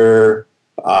together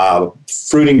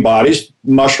fruiting bodies,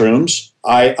 mushrooms.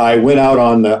 I went out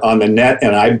on the net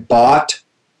and I bought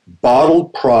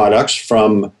bottled products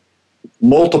from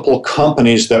multiple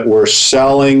companies that were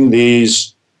selling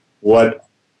these what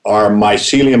are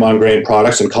mycelium on grain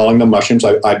products and calling them mushrooms.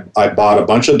 I bought a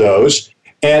bunch of those,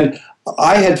 and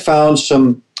I had found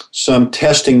some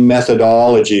testing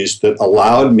methodologies that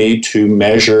allowed me to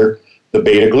measure the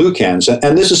beta-glucans.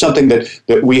 And this is something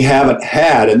that we haven't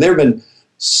had, and there have been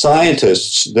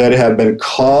scientists that have been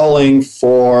calling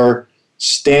for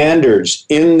standards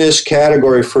in this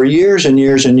category for years and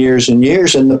years and years and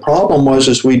years. And the problem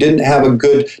was we didn't have a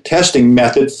good testing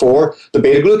method for the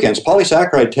beta-glucans.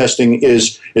 Polysaccharide testing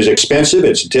is expensive,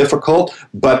 it's difficult,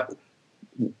 but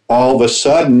all of a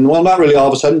sudden, well, not really all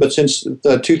of a sudden, but since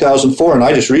 2004, and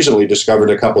I just recently discovered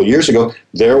a couple of years ago,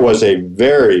 there was a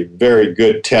very, very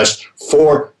good test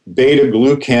for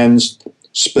beta-glucans,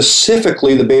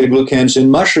 specifically the beta-glucans in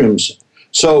mushrooms.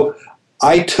 So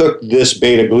I took this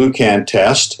beta-glucan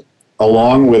test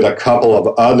along with a couple of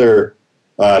other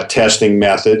testing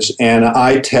methods, and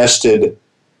I tested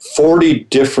 40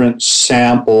 different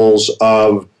samples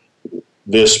of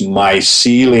this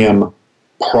mycelium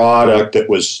product that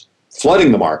was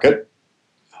flooding the market.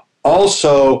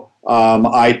 Also,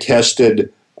 I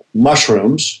tested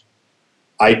mushrooms.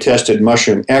 I tested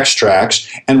mushroom extracts.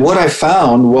 And what I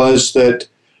found was that,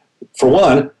 for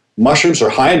one, mushrooms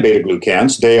are high in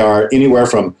beta-glucans. They are anywhere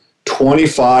from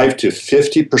 25 to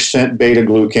 50%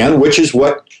 beta-glucan, which is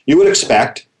what you would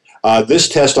expect. This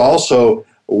test also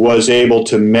was able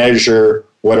to measure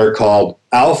what are called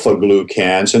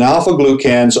alpha-glucans. And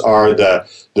alpha-glucans are the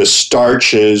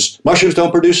starches. Mushrooms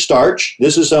don't produce starch.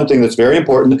 This is something that's very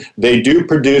important. They do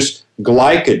produce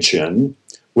glycogen,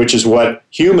 which is what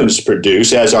humans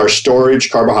produce as our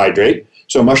storage carbohydrate.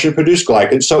 So mushrooms produce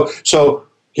glycogen. So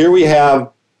here we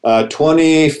have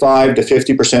 25 to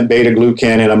 50%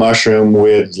 beta-glucan in a mushroom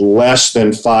with less than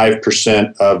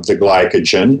 5% of the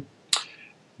glycogen.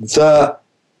 The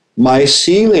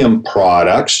mycelium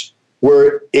products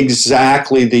were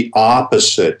exactly the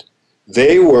opposite.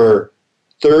 They were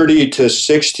 30 to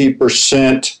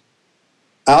 60%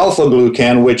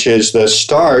 alpha-glucan, which is the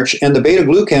starch, and the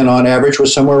beta-glucan on average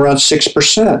was somewhere around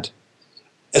 6%.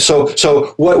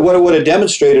 So what it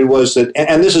demonstrated was that,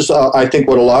 and this is, I think,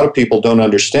 what a lot of people don't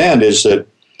understand, is that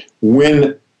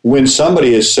when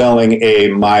somebody is selling a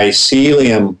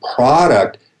mycelium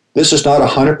product, this is not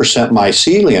 100%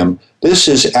 mycelium. This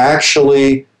is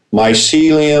actually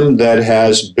mycelium that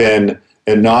has been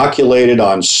inoculated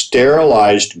on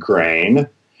sterilized grain.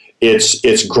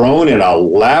 It's grown in a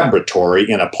laboratory,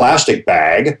 in a plastic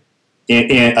bag,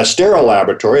 in a sterile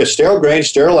laboratory, a sterile grain,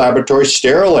 sterile laboratory,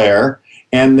 sterile air.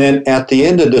 And then at the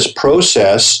end of this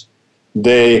process,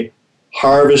 they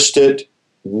harvest it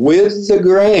with the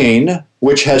grain,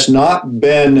 which has not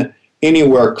been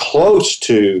anywhere close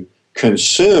to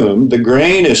consumed. The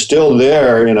grain is still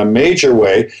there in a major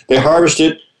way. They harvest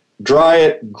it, dry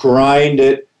it, grind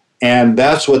it, and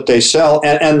that's what they sell.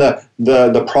 And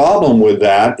the problem with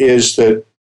that is that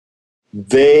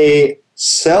they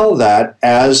sell that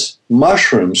as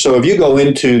mushrooms. So if you go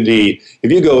into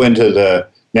the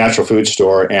natural food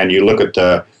store and you look at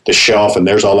the shelf and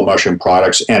there's all the mushroom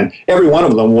products, and every one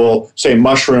of them will say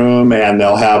mushroom, and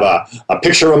they'll have a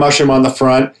picture of a mushroom on the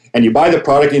front, and you buy the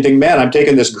product and you think, man, I'm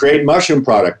taking this great mushroom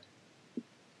product.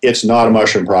 It's not a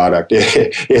mushroom product.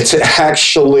 It's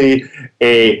actually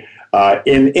and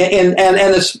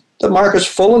it's, the market's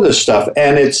full of this stuff,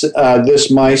 and it's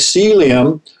this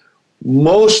mycelium,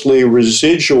 mostly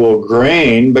residual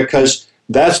grain, because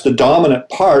that's the dominant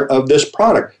part of this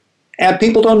product. And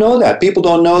people don't know that. People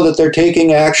don't know that they're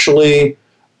taking actually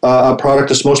a product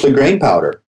that's mostly grain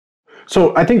powder.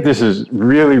 So I think this is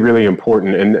really, really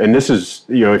important. And this is,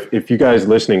 if you guys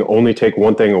listening only take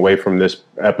one thing away from this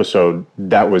episode,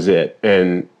 that was it.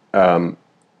 And,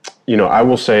 I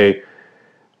will say,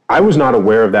 I was not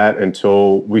aware of that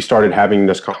until we started having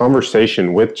this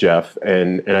conversation with Jeff.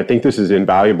 And I think this is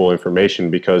invaluable information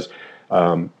because,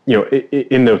 in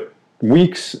the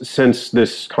weeks since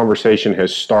this conversation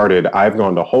has started, I've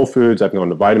gone to Whole Foods, I've gone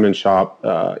to Vitamin Shop,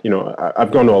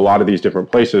 I've gone to a lot of these different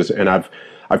places, and I've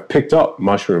picked up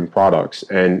mushroom products.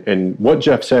 And what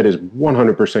Jeff said is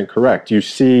 100% correct. You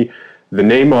see the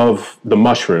name of the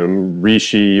mushroom,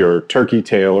 reishi or turkey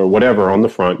tail or whatever on the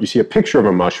front, you see a picture of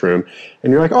a mushroom,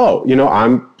 and you're like, oh,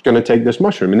 I'm going to take this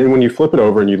mushroom. And then when you flip it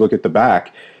over and you look at the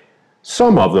back,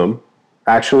 some of them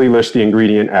actually list the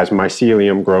ingredient as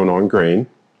mycelium grown on grain,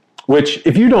 which,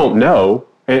 if you don't know,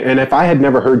 And if I had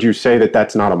never heard you say that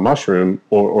that's not a mushroom,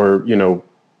 or you know,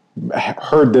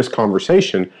 heard this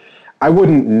conversation, I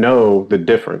wouldn't know the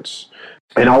difference.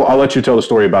 And I'll let you tell the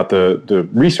story about the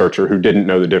researcher who didn't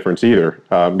know the difference either,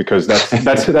 because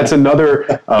that's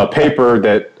another paper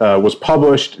that was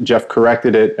published. Jeff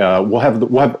corrected it. We'll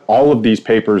have all of these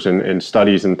papers and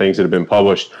studies and things that have been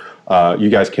published. You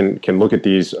guys can look at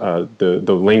these. The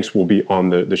links will be on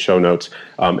the show notes.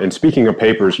 And speaking of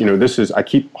papers, you know, I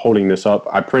keep holding this up.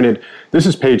 This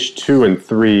is page 2 and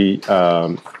 3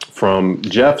 from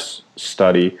Jeff's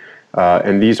study.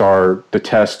 And these are the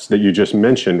tests that you just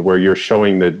mentioned, where you're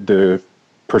showing the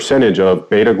percentage of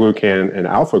beta-glucan and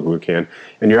alpha-glucan.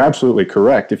 And you're absolutely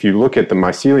correct. If you look at the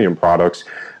mycelium products,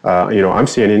 you know, I'm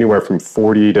seeing anywhere from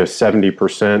 40 to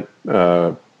 70%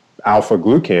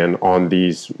 alpha-glucan on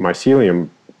these mycelium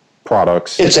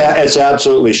products. It's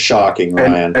absolutely shocking,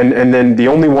 Ryan. And then the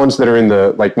only ones that are in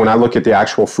like when I look at the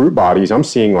actual fruit bodies, I'm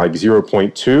seeing like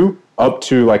 0.2 up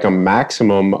to like a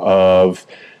maximum of,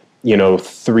 you know,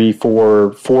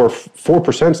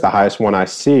 4% is the highest one I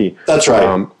see. That's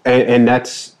right. And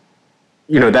that's,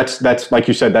 you know, that's like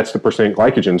you said, that's the percent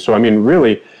glycogen. So, I mean,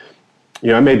 really, you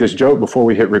know, I made this joke before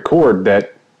we hit record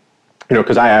that, you know,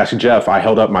 because I asked Jeff, I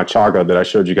held up my chaga that I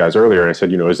showed you guys earlier, and I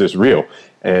said, you know, is this real?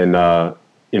 And,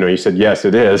 you know, he said, yes,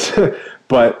 it is.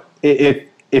 But if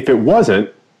it wasn't,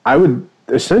 I would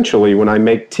essentially, when I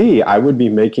make tea, I would be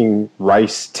making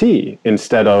rice tea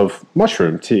instead of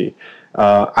mushroom tea.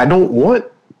 I don't want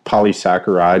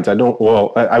polysaccharides. I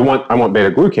want beta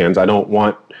glucans. I don't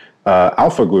want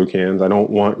alpha glucans. I don't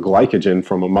want glycogen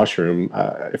from a mushroom.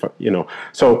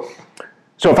 So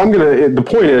if I'm the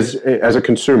point is, as a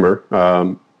consumer,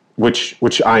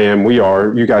 which I am, we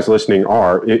are, you guys listening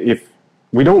are, if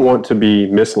we don't want to be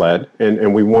misled, and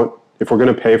if we're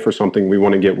going to pay for something, we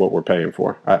want to get what we're paying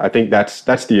for. I think that's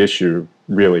the issue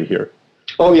really here.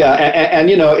 Oh yeah, and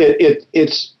you know,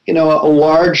 it's you know,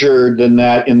 larger than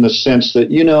that in the sense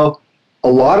that, you know, a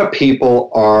lot of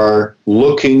people are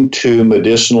looking to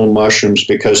medicinal mushrooms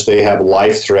because they have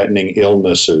life-threatening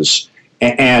illnesses.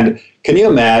 And can you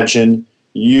imagine,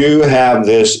 you have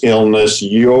this illness,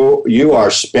 you are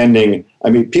spending, I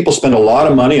mean, people spend a lot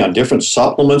of money on different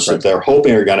supplements that they're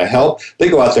hoping are going to help. They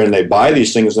go out there and they buy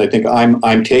these things and they think,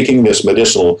 I'm taking this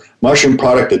medicinal mushroom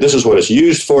product, that this is what it's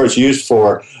used for. It's used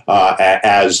for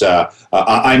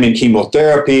I'm in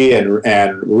chemotherapy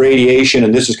and radiation,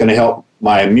 and this is going to help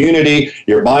my immunity.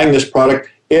 You're buying this product.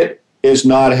 It is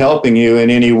not helping you in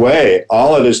any way.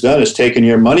 All it has done is taken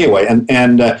your money away.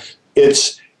 And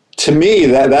it's, to me,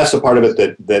 that's the part of it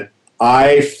that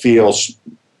I feel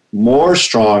more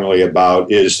strongly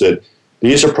about, is that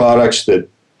these are products that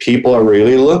people are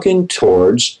really looking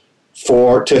towards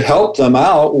to help them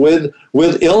out with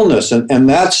illness, and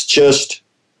that's just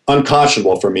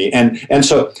unconscionable for me. And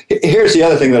so here's the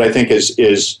other thing that I think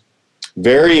is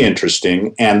very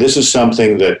interesting, and this is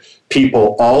something that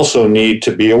people also need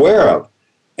to be aware of,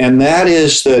 and that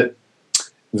is that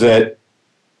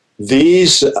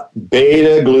these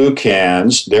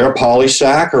beta-glucans, they're a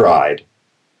polysaccharide.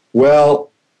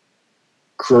 Well,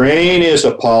 grain is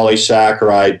a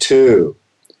polysaccharide too.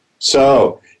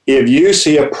 So if you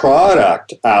see a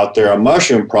product out there, a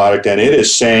mushroom product, and it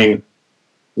is saying,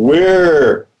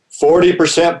 we're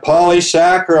 40%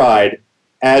 polysaccharide,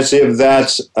 as if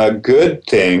that's a good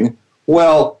thing,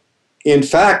 well, in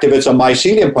fact, if it's a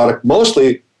mycelium product,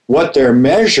 mostly what they're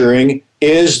measuring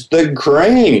is the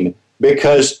grain,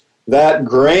 because that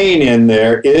grain in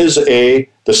there is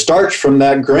the starch from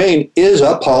that grain is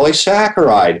a polysaccharide.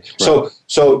 Right.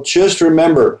 So just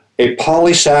remember, a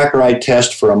polysaccharide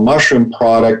test for a mushroom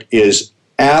product is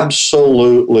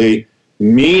absolutely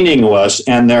meaningless,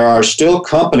 and there are still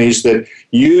companies that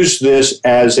use this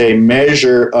as a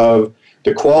measure of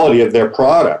the quality of their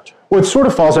product. Well, it sort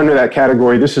of falls under that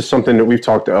category. This is something that we've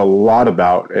talked a lot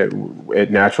about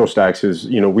at Natural Stacks is,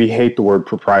 you know, we hate the word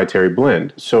proprietary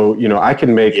blend. So, you know, I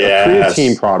can make a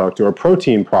creatine product or a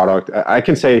protein product. I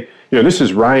can say, you know, this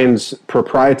is Ryan's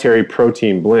proprietary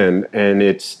protein blend, and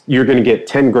you're going to get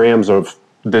 10 grams of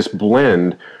this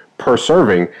blend per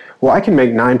serving. Well, I can make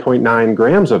 9.9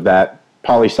 grams of that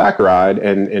polysaccharide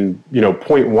and you know,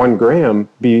 0.1 gram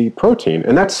be protein,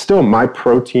 and that's still my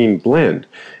protein blend.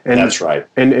 And that's right.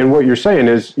 And what you're saying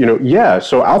is, you know, yeah,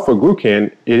 so alpha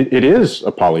glucan, it is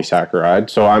a polysaccharide,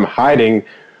 so I'm hiding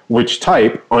which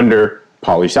type under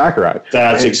polysaccharide.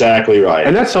 That's exactly right.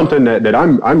 And that's something that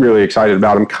I'm really excited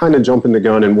about. I'm kind of jumping the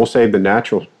gun, and we'll save the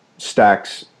Natural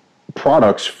Stacks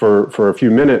products for a few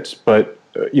minutes, but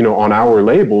you know, on our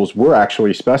labels, we're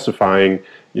actually specifying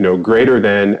greater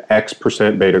than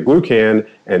X% beta glucan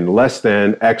and less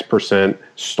than X%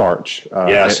 starch.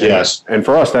 Yes. And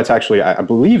for us, that's actually, I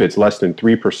believe it's less than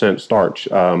 3% starch.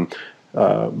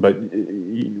 But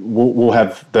we'll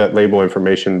have that label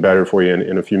information better for you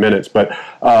in a few minutes. But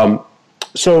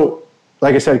so,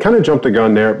 like I said, kind of jumped the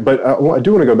gun there. But I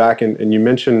do want to go back and you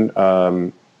mentioned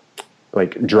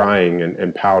like drying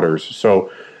and powders.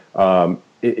 So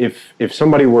if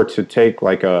somebody were to take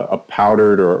like a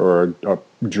powdered or a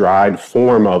dried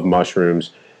form of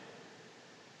mushrooms,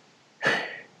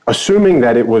 assuming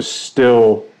that it was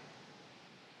still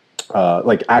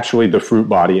like actually the fruit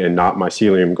body and not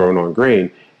mycelium grown on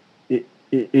grain,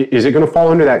 is it going to fall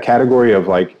under that category of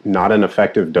like not an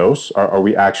effective dose? Are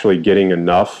we actually getting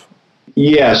enough?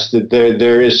 Yes,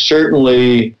 there is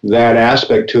certainly that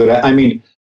aspect to it. I mean,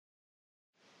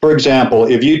 for example,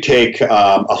 if you take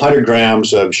 100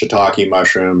 grams of shiitake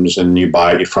mushrooms and you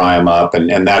fry them up,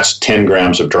 and that's 10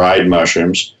 grams of dried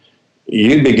mushrooms,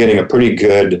 you'd be getting a pretty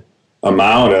good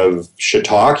amount of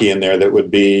shiitake in there that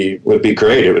would be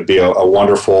great. It would be a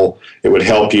wonderful, it would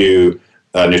help you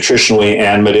nutritionally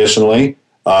and medicinally.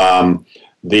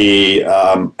 The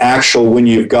actual, when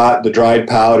you've got the dried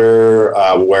powder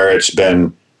where it's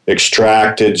been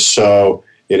extracted, so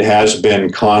it has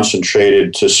been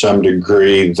concentrated to some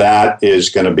degree, that is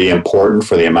going to be important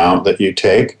for the amount that you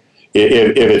take.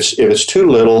 If it's too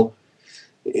little,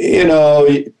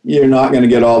 you're not going to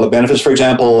get all the benefits. For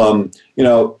example,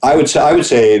 I would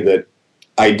say that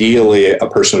ideally a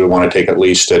person would want to take at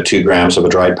least 2 grams of a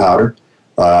dried powder.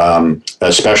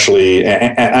 Especially,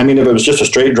 I mean, if it was just a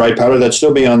straight dried powder, that'd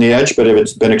still be on the edge. But if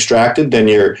it's been extracted, then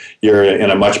you're in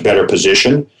a much better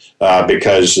position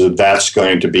because that's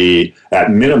going to be at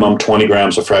minimum 20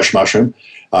 grams of fresh mushroom.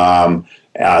 And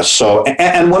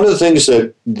one of the things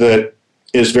that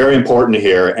is very important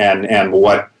here, and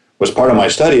what was part of my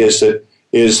study is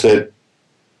that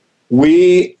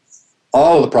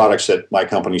all of the products that my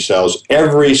company sells,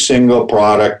 every single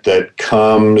product that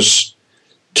comes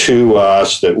to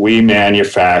us that we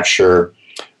manufacture,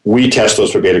 we test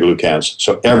those for beta-glucans.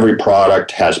 So every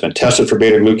product has been tested for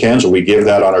beta-glucans, and we give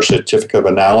that on our certificate of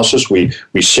analysis. We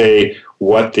say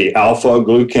what the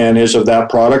alpha-glucan is of that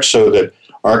product so that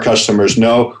our customers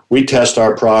know. We test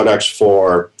our products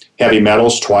for heavy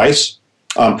metals twice.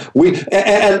 And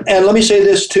let me say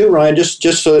this too, Ryan,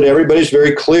 just so that everybody's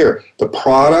very clear. The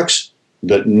products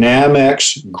that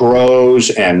Namex grows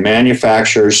and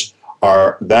manufactures,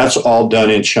 that's all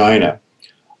done in China.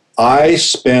 I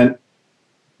spent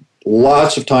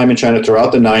lots of time in China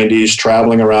throughout the 90s,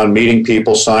 traveling around, meeting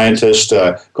people, scientists,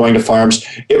 going to farms.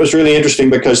 It was really interesting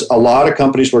because a lot of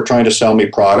companies were trying to sell me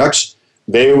products.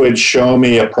 They would show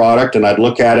me a product and I'd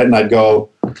look at it and I'd go,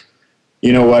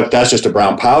 you know what, that's just a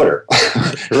brown powder.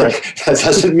 Right. That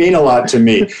doesn't mean a lot to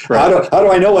me. Right. How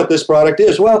do I know what this product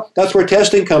is? Well, that's where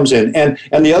testing comes in. And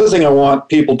the other thing I want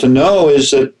people to know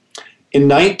is that in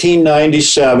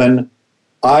 1997,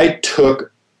 I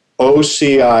took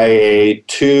OCIA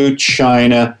to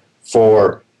China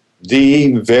for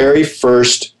the very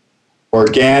first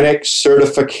organic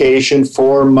certification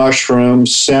for mushroom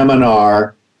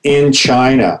seminar in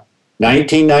China.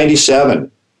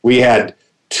 1997. We had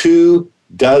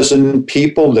 24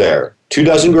 people there,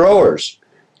 24 growers.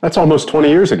 That's almost 20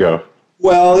 years ago.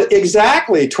 Well,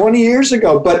 exactly, 20 years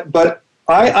ago. But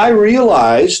I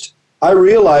realized in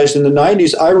the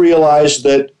 90s, I realized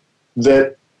that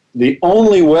the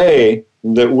only way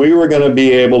that we were going to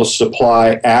be able to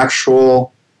supply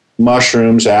actual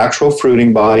mushrooms, actual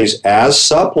fruiting bodies as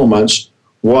supplements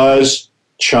was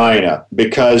China,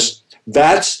 because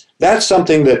that's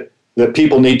something that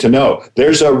people need to know.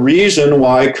 There's a reason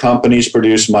why companies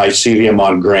produce mycelium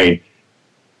on grain.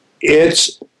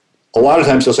 It's a lot of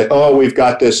times they'll say, oh, we've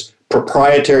got this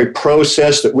proprietary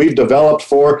process that we've developed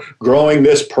for growing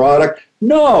this product.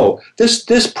 No,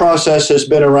 this process has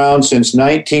been around since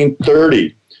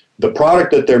 1930. The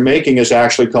product that they're making is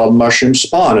actually called mushroom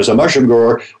spawn. As a mushroom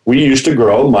grower, we used to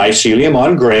grow mycelium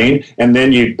on grain, and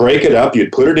then you'd break it up,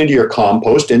 you'd put it into your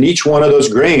compost, and each one of those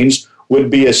grains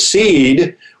would be a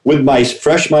seed with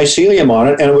fresh mycelium on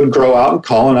it, and it would grow out and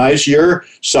colonize your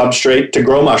substrate to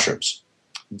grow mushrooms.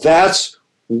 That's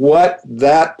what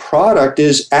that product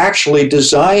is actually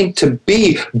designed to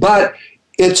be, but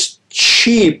it's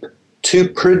cheap to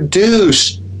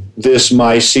produce this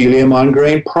mycelium on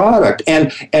grain product.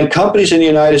 And companies in the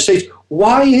United States,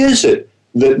 why is it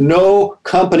that no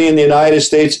company in the United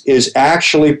States is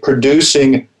actually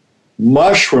producing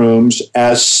mushrooms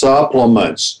as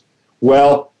supplements?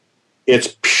 Well,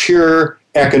 it's pure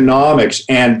economics.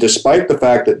 And despite the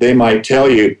fact that they might tell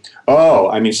you,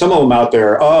 some of them out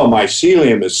there,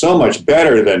 mycelium is so much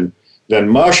better than than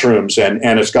mushrooms, and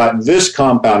it's got this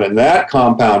compound and that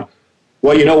compound.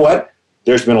 Well, you know what?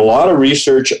 There's been a lot of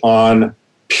research on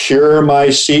pure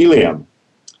mycelium.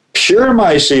 Pure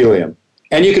mycelium.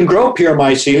 And you can grow pure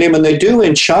mycelium, and they do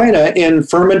in China in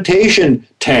fermentation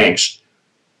tanks.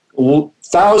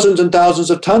 Thousands and thousands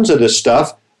of tons of this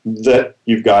stuff that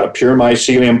you've got a pure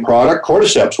mycelium product.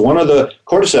 Cordyceps, one of the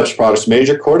cordyceps products,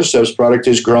 major cordyceps product,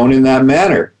 is grown in that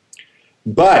manner.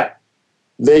 But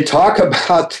they talk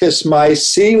about this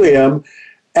mycelium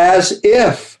as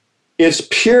if it's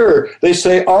pure. They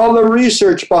say all the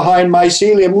research behind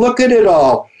mycelium, look at it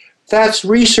all. That's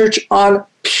research on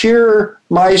pure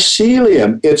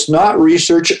mycelium. It's not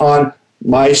research on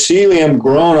mycelium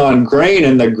grown on grain,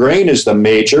 and the grain is the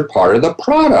major part of the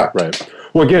product. Right.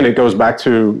 Well, again, it goes back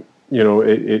to,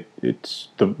 it's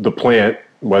the plant,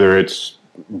 whether it's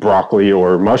broccoli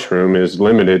or mushroom, is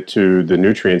limited to the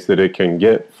nutrients that it can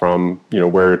get from,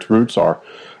 where its roots are.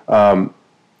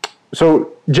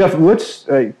 So, Jeff, let's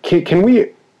can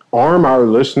we arm our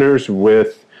listeners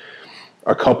with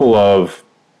a couple of,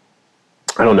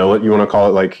 I don't know what you want to call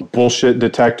it, like bullshit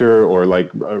detector or like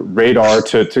radar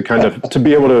to kind of to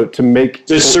be able to make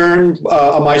discern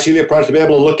a mycelia product, to be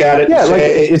able to look at it. Yeah, like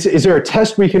is there a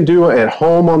test we can do at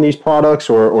home on these products,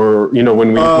 or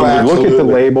when we look at the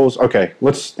labels? Okay,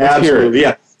 let's hear it.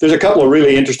 Yeah, there's a couple of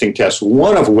really interesting tests.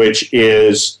 One of which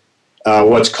is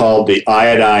what's called the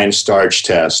iodine starch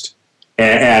test,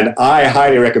 and I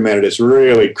highly recommend it. It's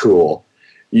really cool.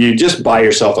 You just buy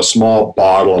yourself a small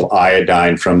bottle of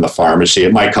iodine from the pharmacy.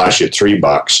 It might cost you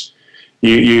 $3.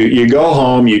 You go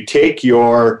home, you take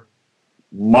your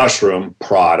mushroom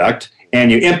product,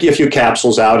 and you empty a few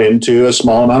capsules out into a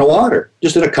small amount of water,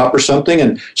 just in a cup or something,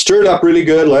 and stir it up really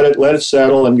good. Let it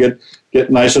settle and get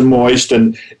nice and moist,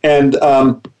 and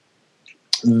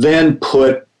then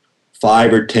put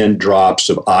 5 or 10 drops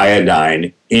of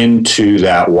iodine into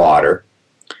that water.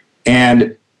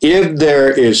 And if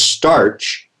there is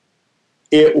starch,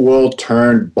 it will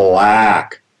turn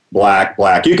black.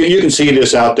 You can see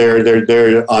this out there.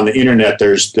 There on the internet.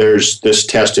 There's this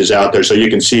test is out there, so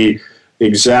you can see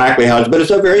exactly how. But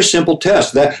it's a very simple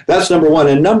test. That's number one.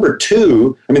 And number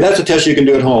two, that's a test you can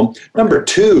do at home. Number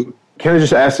two. Can I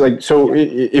just ask, so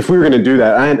if we were going to do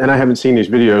that, and I haven't seen these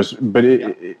videos, but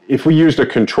if we used a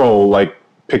control, like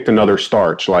picked another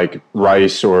starch, like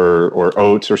rice or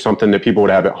oats or something that people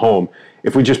would have at home,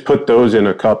 if we just put those in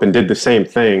a cup and did the same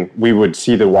thing, we would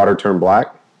see the water turn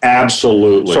black?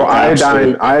 Absolutely. So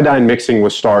iodine mixing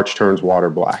with starch turns water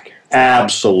black?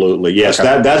 Absolutely, yes.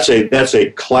 Okay. That's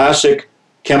a classic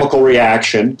chemical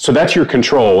reaction. So that's your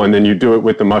control, and then you do it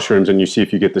with the mushrooms and you see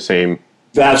if you get the same...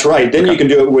 That's right. Then you can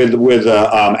do it with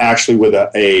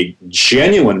a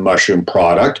genuine mushroom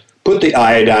product. Put the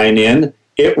iodine in.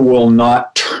 It will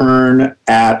not turn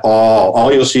at all.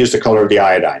 All you'll see is the color of the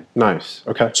iodine. Nice.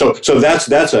 Okay. So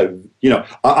that's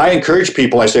I encourage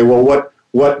people. I say, well,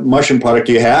 what mushroom product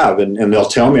do you have? And they'll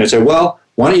tell me. And I say, well,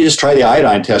 why don't you just try the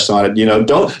iodine test on it?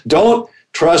 Don't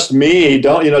trust me.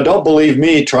 Don't believe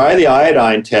me. Try the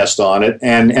iodine test on it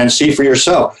and see for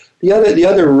yourself. The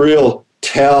other real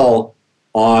tell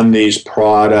on these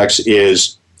products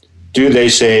is, do they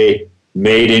say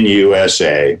made in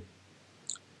USA?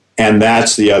 And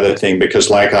that's the other thing, because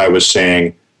like I was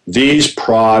saying, these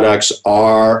products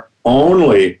are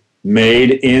only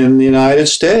made in the United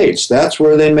States. That's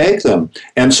where they make them.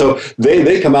 And so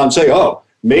they come out and say, oh,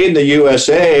 made in the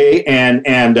USA, and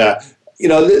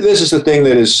this is the thing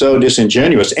that is so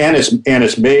disingenuous. And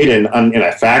it's made in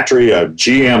a factory,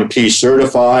 GMP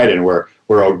certified, and we're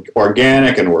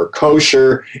organic and we're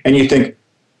kosher. And you think,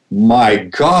 my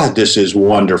God, this is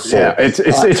wonderful. Yeah, it's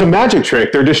a magic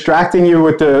trick. They're distracting you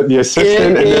with the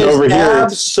assistant, and then over here.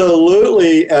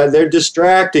 Absolutely, they're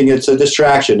distracting. It's a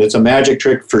distraction. It's a magic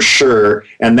trick for sure,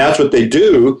 and that's what they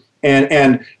do.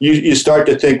 And you start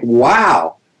to think,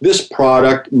 wow, this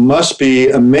product must be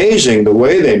amazing, the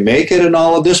way they make it and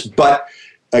all of this. But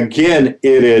again,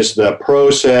 it is the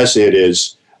process. It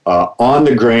is on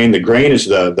the grain. The grain is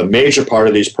the major part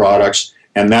of these products.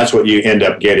 And that's what you end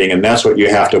up getting, and that's what you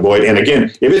have to avoid. And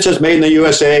again, if it says made in the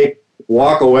USA,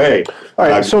 walk away. All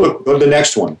right, so go to the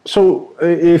next one. So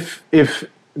if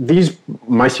these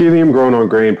mycelium grown on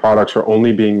grain products are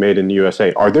only being made in the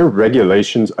USA, are there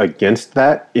regulations against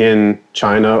that in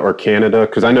China or Canada?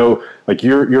 Because I know, like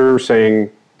you're saying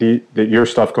that your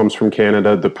stuff comes from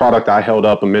Canada. The product I held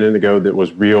up a minute ago that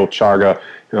was real chaga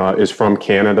is from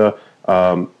Canada.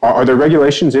 Are there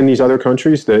regulations in these other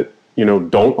countries that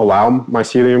don't allow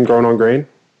mycelium grown on grain?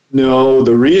 No,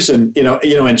 the reason,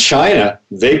 in China,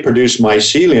 they produce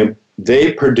mycelium.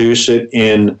 They produce it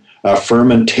in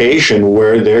fermentation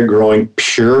where they're growing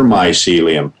pure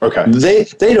mycelium. Okay.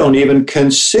 They don't even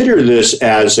consider this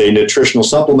as a nutritional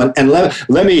supplement. And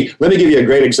let me give you a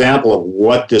great example of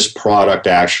what this product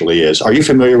actually is. Are you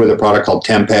familiar with a product called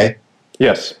tempeh?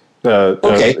 Yes.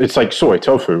 Okay. It's like soy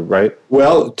tofu, right?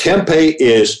 Well, tempeh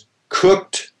is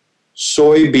cooked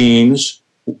soybeans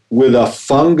with a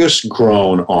fungus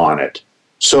grown on it.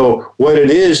 So what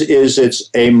it is it's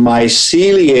a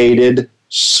myceliated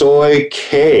soy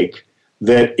cake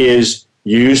that is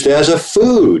used as a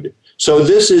food. So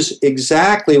this is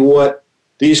exactly what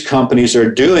these companies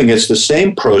are doing. It's the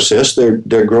same process.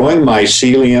 They're growing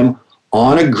mycelium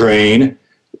on a grain.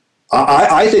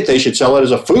 I think they should sell it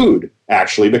as a food,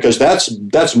 actually, because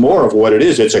that's more of what it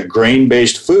is. It's a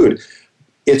grain-based food.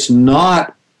 It's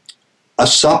not a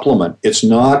supplement. It's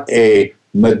not a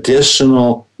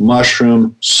medicinal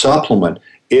mushroom supplement.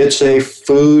 It's a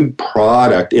food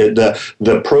product.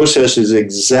 The process is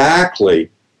exactly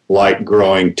like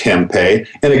growing tempeh.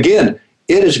 And again,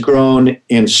 it is grown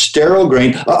in sterile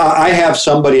grain. I have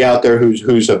somebody out there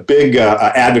who's a big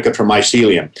advocate for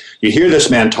mycelium. You hear this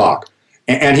man talk,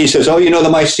 and he says, the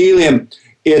mycelium,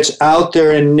 it's out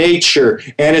there in nature,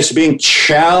 and it's being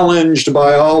challenged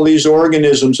by all these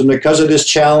organisms. And because of this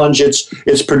challenge,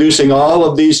 it's producing all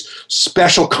of these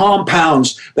special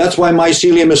compounds. That's why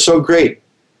mycelium is so great.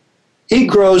 He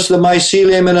grows the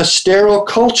mycelium in a sterile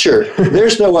culture.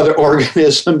 There's no other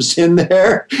organisms in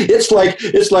there. It's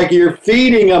like you're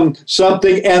feeding them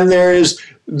something, and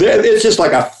it's just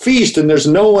like a feast, and there's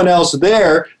no one else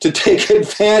there to take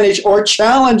advantage or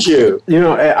challenge you.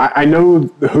 I know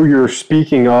who you're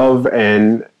speaking of,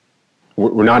 and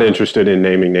we're not interested in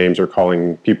naming names or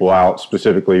calling people out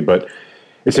specifically, but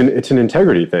it's an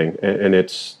integrity thing, and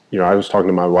it's, I was talking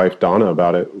to my wife Donna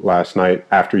about it last night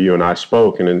after you and I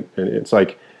spoke, and it's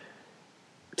like,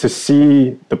 to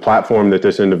see the platform that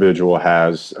this individual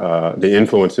has, the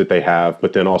influence that they have,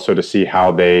 but then also to see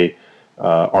how they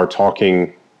are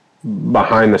talking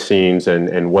behind the scenes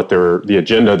and what the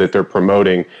agenda that they're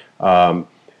promoting.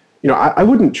 I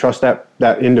wouldn't trust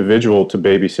that individual to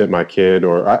babysit my kid,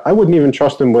 or I wouldn't even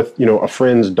trust them with, a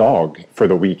friend's dog for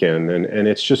the weekend. And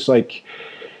it's just like,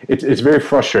 it's very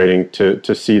frustrating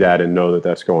to see that and know that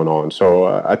that's going on. So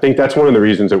I think that's one of the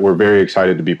reasons that we're very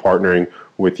excited to be partnering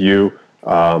with you.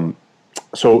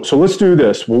 So let's do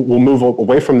this. We'll move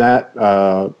away from that,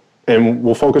 and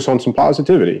we'll focus on some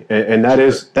positivity. And that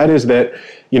is that,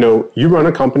 you run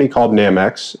a company called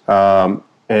Namex,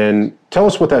 and tell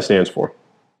us what that stands for.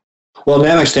 Well,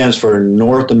 Namex stands for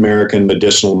North American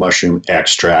Medicinal Mushroom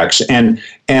Extracts. And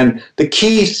the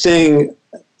key thing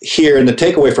here, and the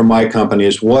takeaway from my company,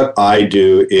 is what I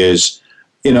do is,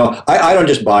 I don't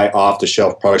just buy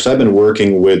off-the-shelf products. I've been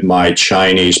working with my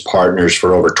Chinese partners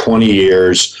for over 20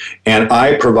 years, and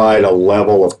I provide a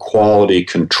level of quality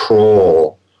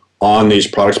control on these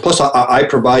products. Plus, I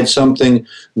provide something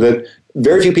that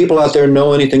very few people out there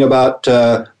know anything about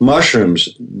mushrooms.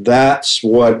 That's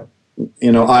what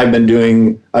I've been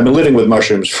doing. I've been living with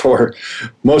mushrooms for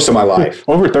most of my life.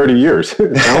 Over 30 years.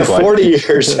 40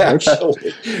 years,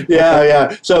 actually.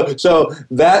 Yeah. So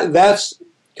that's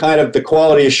kind of the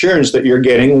quality assurance that you're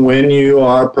getting when you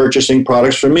are purchasing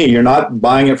products from me. You're not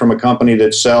buying it from a company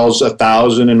that sells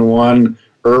 1,001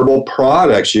 herbal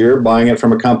products. You're buying it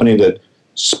from a company that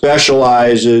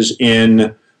specializes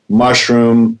in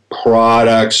mushroom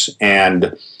products.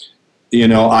 And,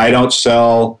 I don't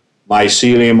sell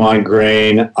mycelium on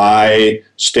grain. I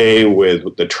stay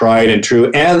with the tried and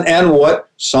true. And what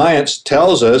science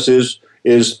tells us is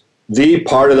the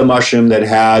part of the mushroom that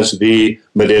has the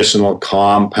medicinal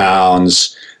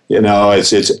compounds.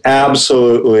 It's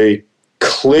absolutely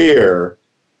clear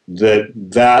that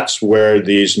that's where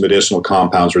these medicinal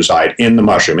compounds reside, in the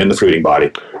mushroom, in the fruiting body.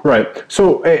 Right.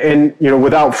 So, and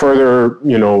without further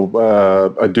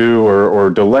ado or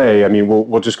delay, I mean,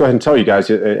 we'll just go ahead and tell you guys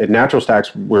at Natural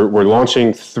Stacks we're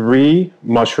launching 3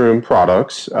 mushroom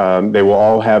products. They will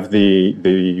all have the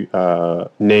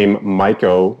name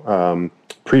Myco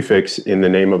prefix in the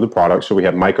name of the product. So we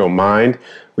have Myco Mind,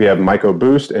 we have Myco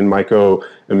Boost, and Myco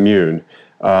Immune.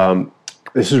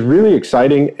 This is really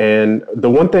exciting, and the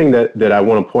one thing that I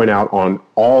want to point out on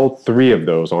all 3 of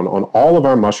those, on all of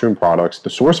our mushroom products, the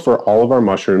source for all of our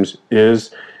mushrooms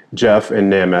is Jeff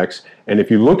and Namex. And if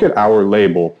you look at our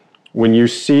label, when you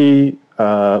see,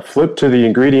 flip to the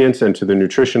ingredients and to the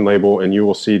nutrition label, and you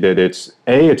will see that it's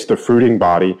the fruiting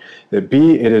body, that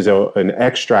B, it is an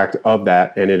extract of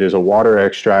that, and it is a water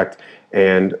extract.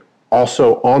 And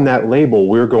also on that label,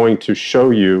 we're going to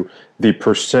show you the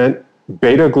percent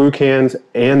beta-glucans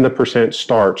and the percent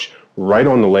starch right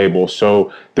on the label.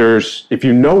 So if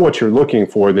you know what you're looking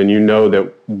for, then you know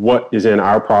that what is in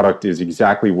our product is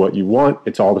exactly what you want.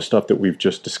 It's all the stuff that we've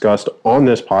just discussed on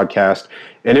this podcast,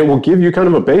 and it will give you kind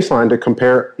of a baseline to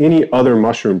compare any other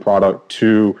mushroom product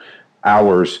to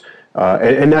ours.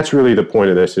 And that's really the point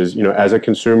of this is, as a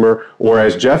consumer, or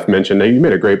as Jeff mentioned, you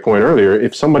made a great point earlier,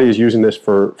 if somebody is using this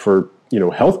for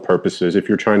health purposes, if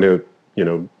you're trying to,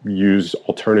 use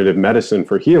alternative medicine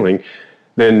for healing,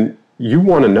 then you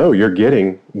want to know you're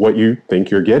getting what you think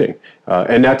you're getting.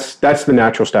 And that's the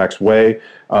Natural Stacks way.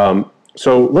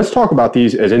 So let's talk about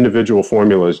these as individual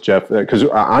formulas, Jeff, because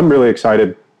I'm really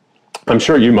excited. I'm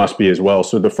sure you must be as well.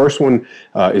 So the first one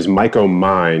is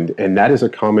MycoMind, and that is a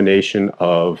combination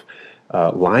of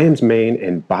lion's mane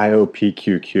and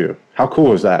bio-PQQ. How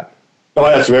cool is that? Oh,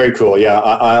 that's very cool. Yeah,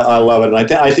 I love it. And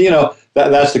I think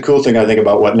that's the cool thing I think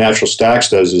about what Natural Stacks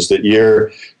does is that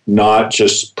you're not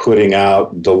just putting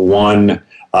out the one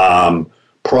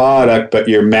product, but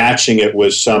you're matching it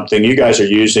with something. You guys are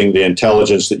using the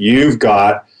intelligence that you've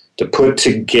got to put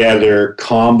together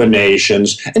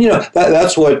combinations. And,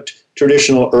 that's what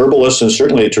traditional herbalists and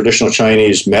certainly traditional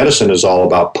Chinese medicine is all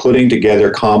about, putting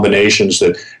together combinations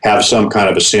that have some kind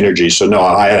of a synergy. So, no,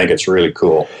 I think it's really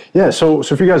cool. Yeah, so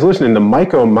for you guys listening, the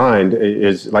MycoMind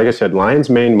is, like I said, lion's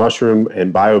mane, mushroom,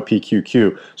 and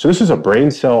bio-PQQ. So this is a brain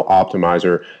cell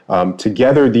optimizer.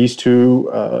 Together, these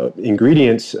two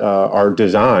ingredients are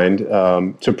designed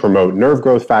to promote nerve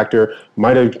growth factor,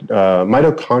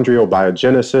 mitochondrial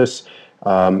biogenesis,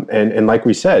 and like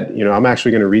we said, I'm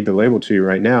actually going to read the label to you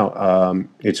right now.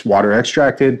 It's water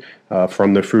extracted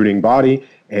from the fruiting body,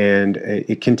 and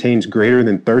it contains greater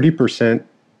than 30%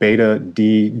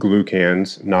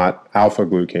 beta-D-glucans, not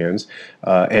alpha-glucans,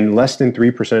 and less than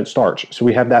 3% starch. So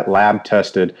we have that lab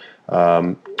tested,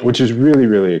 which is really,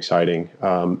 really exciting.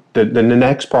 The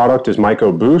next product is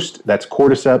MycoBoost. That's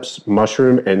cordyceps,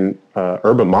 mushroom, and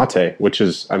yerba mate, which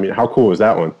is, how cool is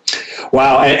that one?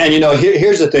 Wow. And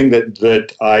here's the thing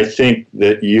that I think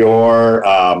that your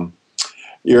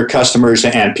customers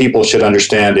and people should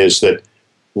understand is that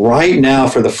right now,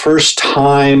 for the first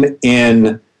time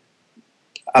in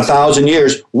 1,000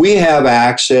 years, we have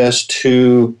access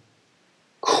to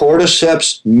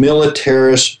cordyceps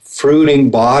militaris fruiting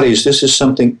bodies. This is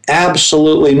something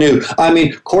absolutely new.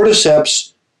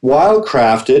 Cordyceps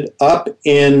wildcrafted up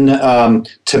in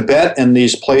Tibet and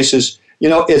these places.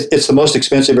 It's the most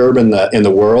expensive herb in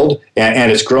the world,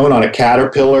 and it's grown on a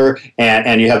caterpillar,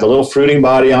 and you have the little fruiting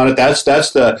body on it. That's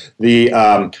the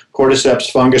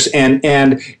cordyceps fungus, and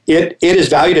it is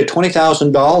valued at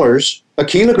 $20,000 a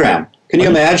kilogram. Can you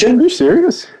imagine? Are you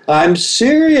serious? I'm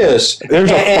serious.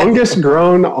 There's a fungus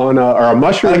grown on or a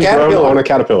mushroom grown on a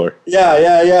caterpillar.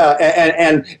 Yeah.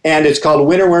 And it's called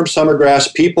winterworm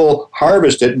summergrass. People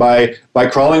harvest it by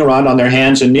crawling around on their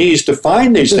hands and knees to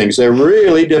find these things. They're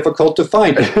really difficult to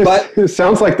find. But it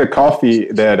sounds like the coffee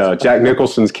that Jack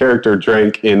Nicholson's character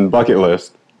drank in Bucket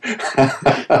List.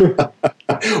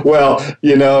 Well,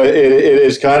 it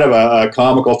is kind of a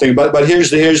comical thing. But here's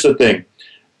the thing.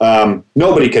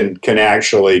 Nobody can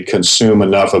actually consume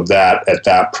enough of that at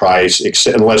that price,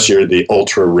 unless you're the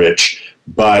ultra rich.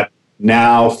 But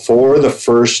now, for the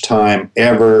first time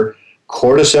ever,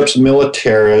 cordyceps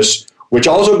militaris, which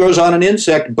also grows on an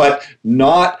insect, but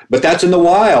that's in the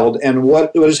wild. And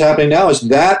what is happening now is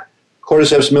that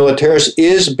cordyceps militaris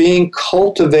is being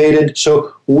cultivated.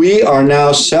 So we are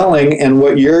now selling, and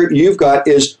what you've got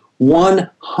is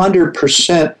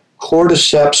 100%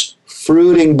 cordyceps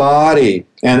fruiting body.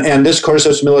 And this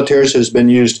cordyceps militaris has been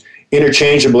used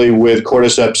interchangeably with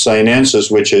cordyceps sinensis,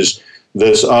 which is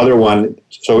this other one.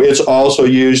 So it's also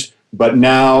used, but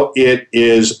now it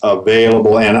is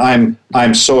available, and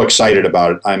I'm so excited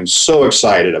about it. I'm so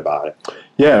excited about it.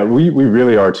 Yeah, we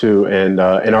really are too. And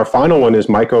our final one is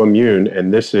MycoImmune,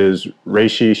 and this is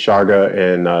reishi, chaga,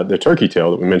 and the turkey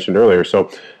tail that we mentioned earlier. So,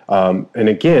 and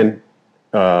again,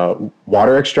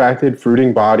 water extracted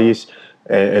fruiting bodies.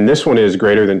 And this one is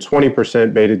greater than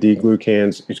 20%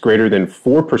 beta-D-glucans. It's greater than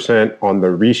 4% on the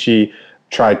reishi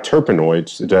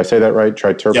triterpenoids. Did I say that right?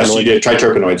 Triterpenoids? Yes, you did.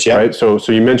 Triterpenoids, yeah. Right. So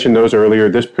you mentioned those earlier.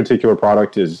 This particular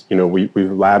product is, we've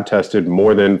lab tested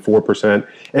more than 4%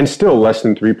 and still less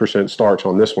than 3% starch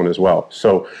on this one as well.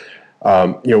 So,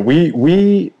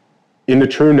 we in the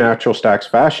true Natural Stacks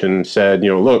fashion said,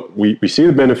 look, we see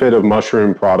the benefit of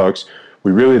mushroom products.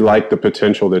 We really like the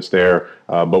potential that's there,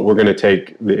 but we're going to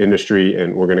take the industry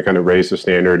and we're going to kind of raise the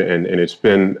standard. And it's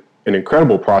been an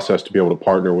incredible process to be able to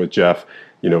partner with Jeff,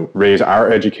 raise our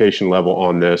education level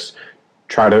on this,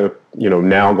 try to,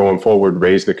 now going forward,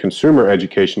 raise the consumer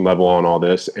education level on all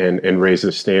this and raise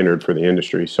the standard for the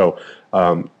industry. So,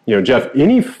 Jeff,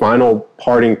 any final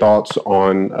parting thoughts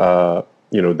on,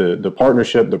 the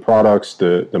partnership, the products,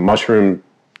 the mushroom?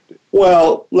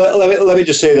 Well, let me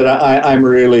just say that I'm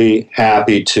really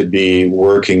happy to be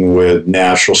working with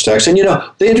Natural Stacks. And,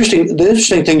 the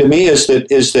interesting thing to me is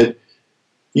that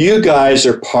you guys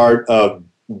are part of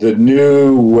the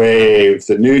new wave,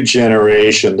 the new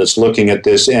generation that's looking at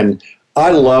this. And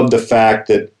I love the fact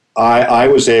that I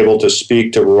was able to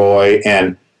speak to Roy,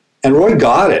 and Roy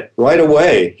got it right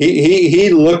away. He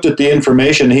looked at the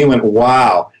information and he went,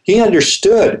 wow. He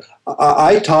understood.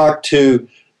 I talked to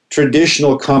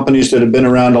traditional companies that have been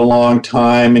around a long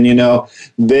time, and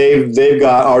they've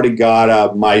already got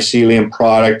a mycelium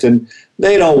product, and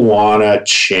they don't want to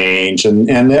change, and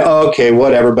they're okay,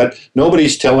 whatever. But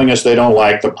nobody's telling us they don't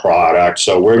like the product,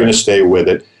 so we're going to stay with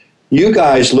it. You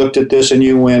guys looked at this and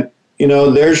you went,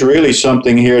 there's really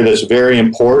something here that's very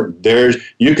important.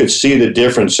 You could see the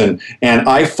difference, and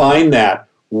I find that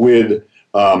with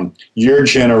your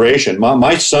generation.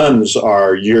 My sons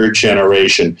are your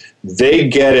generation. They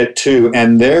get it too,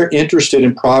 and they're interested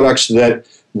in products that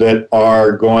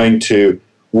are going to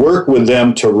work with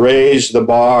them to raise the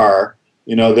bar.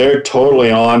 They're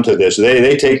totally on to this.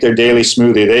 They take their daily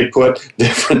smoothie. They put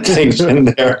different things in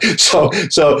there. So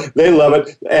they love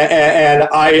it, and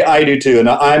I do too. And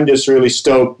I'm just really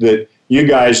stoked that you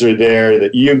guys are there,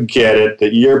 that you get it,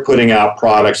 that you're putting out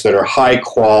products that are high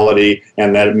quality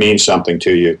and that it means something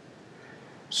to you.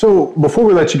 So before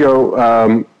we let you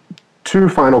go, two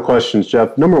final questions,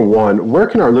 Jeff. Number one, where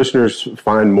can our listeners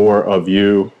find more of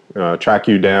you, track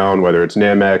you down, whether it's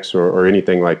NAMX or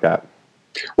anything like that?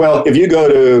 Well, if you go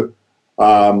to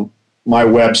my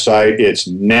website, it's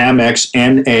NAMMEX,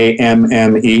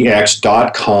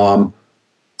 NAMMEX.com.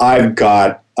 I've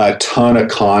got a ton of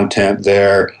content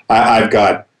there. I've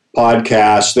got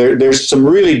podcasts. There's some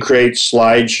really great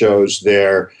slideshows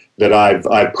there that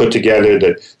I've put together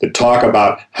that talk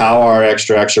about how our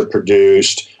extracts are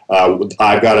produced.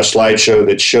 I've got a slideshow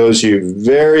that shows you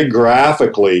very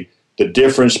graphically the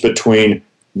difference between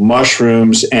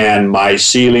mushrooms and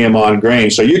mycelium on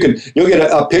grain. So you'll get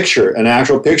a picture, an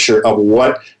actual picture of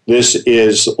what this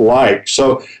is like.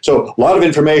 So a lot of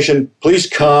information. Please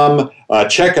come,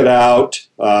 check it out.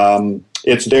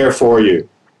 It's there for you.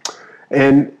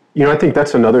 And, I think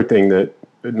that's another thing that,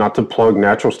 not to plug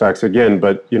Natural Stacks again,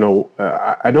 but,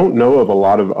 I don't know of a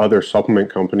lot of other supplement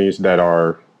companies that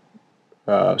are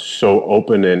so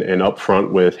open and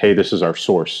upfront with, hey, this is our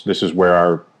source. This is where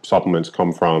our supplements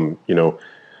come from,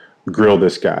 grill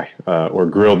this guy or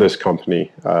grill this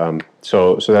company.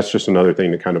 So that's just another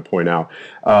thing to kind of point out.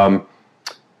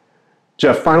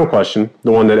 Jeff, final question,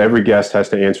 the one that every guest has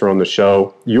to answer on the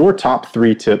show. Your top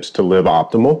 3 tips to live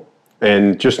optimal.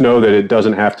 And just know that it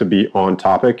doesn't have to be on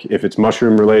topic. If it's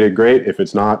mushroom related, great. If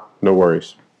it's not, no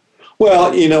worries.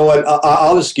 Well, you know what?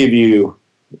 I'll just give you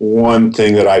one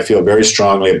thing that I feel very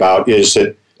strongly about is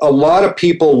that a lot of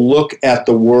people look at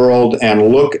the world and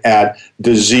look at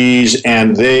disease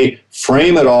and they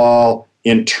frame it all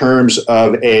in terms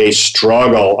of a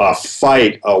struggle, a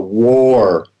fight, a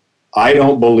war. I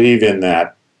don't believe in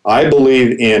that. I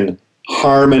believe in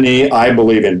harmony. I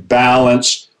believe in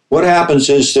balance. What happens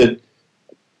is that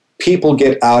people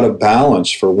get out of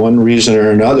balance for one reason or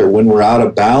another. When we're out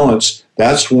of balance,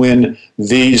 that's when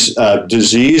these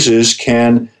diseases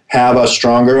can have a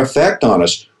stronger effect on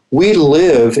us. We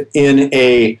live in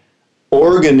a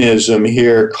organism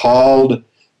here called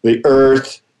the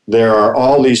Earth. There are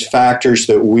all these factors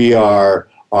that we are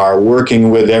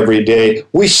working with every day.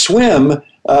 We swim.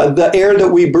 The air that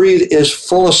we breathe is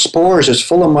full of spores. It's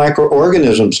full of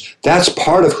microorganisms. That's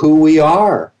part of who we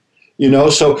are.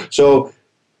 So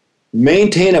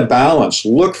maintain a balance.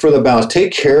 Look for the balance.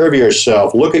 Take care of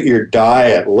yourself. Look at your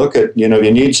diet. Look at, you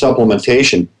need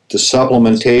supplementation, the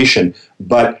supplementation.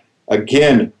 But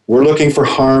again, we're looking for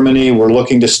harmony. We're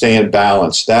looking to stay in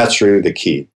balance. That's really the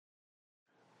key.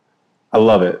 I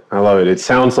love it. It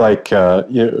sounds like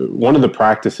one of the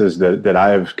practices that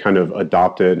I have kind of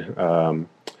adopted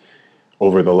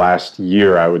over the last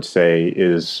year, I would say,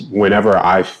 is whenever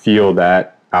I feel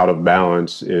that out of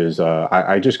balance is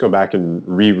I just go back and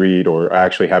reread, or I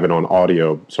actually have it on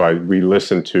audio. So I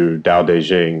re-listen to Tao Te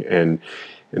Ching, and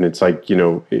And it's like,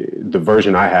 the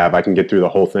version I have, I can get through the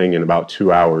whole thing in about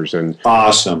 2 hours. And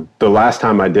awesome. The last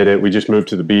time I did it, we just moved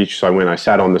to the beach. So I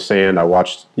sat on the sand, I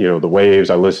watched, the waves,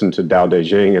 I listened to Dao De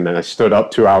Jing, and then I stood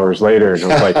up 2 hours later and I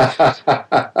was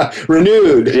like,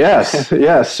 renewed. Yes.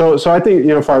 So I think,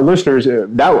 for our listeners,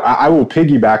 I will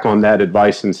piggyback on that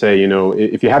advice and say,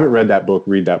 if you haven't read that book,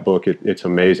 read that book. It's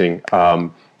amazing.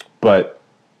 But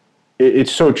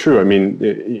it's so true. I mean,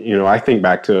 I think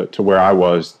back to where I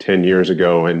was 10 years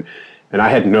ago, and I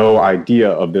had no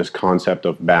idea of this concept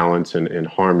of balance and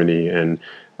harmony. And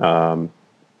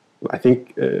I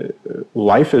think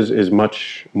life is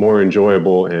much more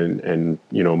enjoyable and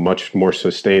much more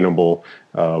sustainable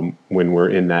when we're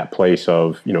in that place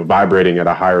of vibrating at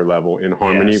a higher level in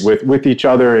harmony with each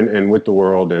other and with the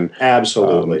world. And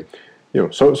absolutely,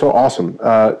 so awesome.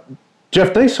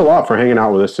 Jeff, thanks a lot for hanging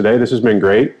out with us today. This has been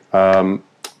great. For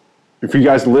you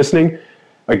guys listening,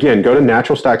 again, go to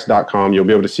naturalstacks.com. You'll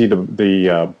be able to see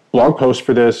the blog post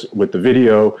for this with the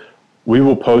video. We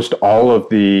will post all of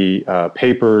the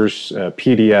papers,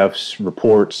 PDFs,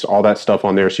 reports, all that stuff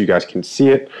on there so you guys can see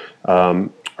it. Of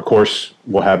course,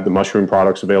 we'll have the mushroom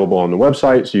products available on the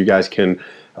website so you guys can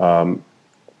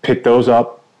pick those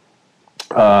up.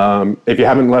 If you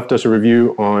haven't left us a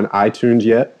review on iTunes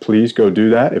yet, please go do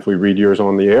that. If we read yours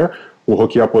on the air, we'll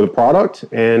hook you up with a product.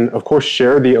 And of course,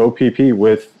 share the OPP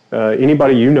with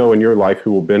anybody in your life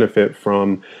who will benefit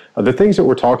from the things that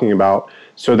we're talking about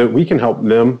so that we can help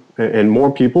them and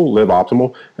more people live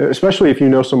optimal, especially if you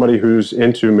know somebody who's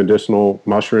into medicinal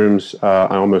mushrooms.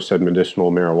 I almost said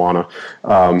medicinal marijuana.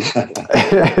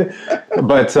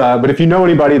 But if you know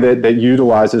anybody that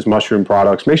utilizes mushroom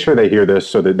products, make sure they hear this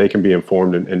so that they can be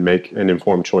informed and make an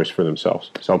informed choice for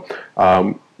themselves. So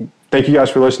thank you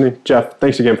guys for listening. Jeff,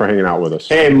 thanks again for hanging out with us.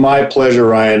 Hey, my pleasure,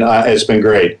 Ryan. It's been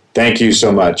great. Thank you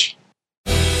so much.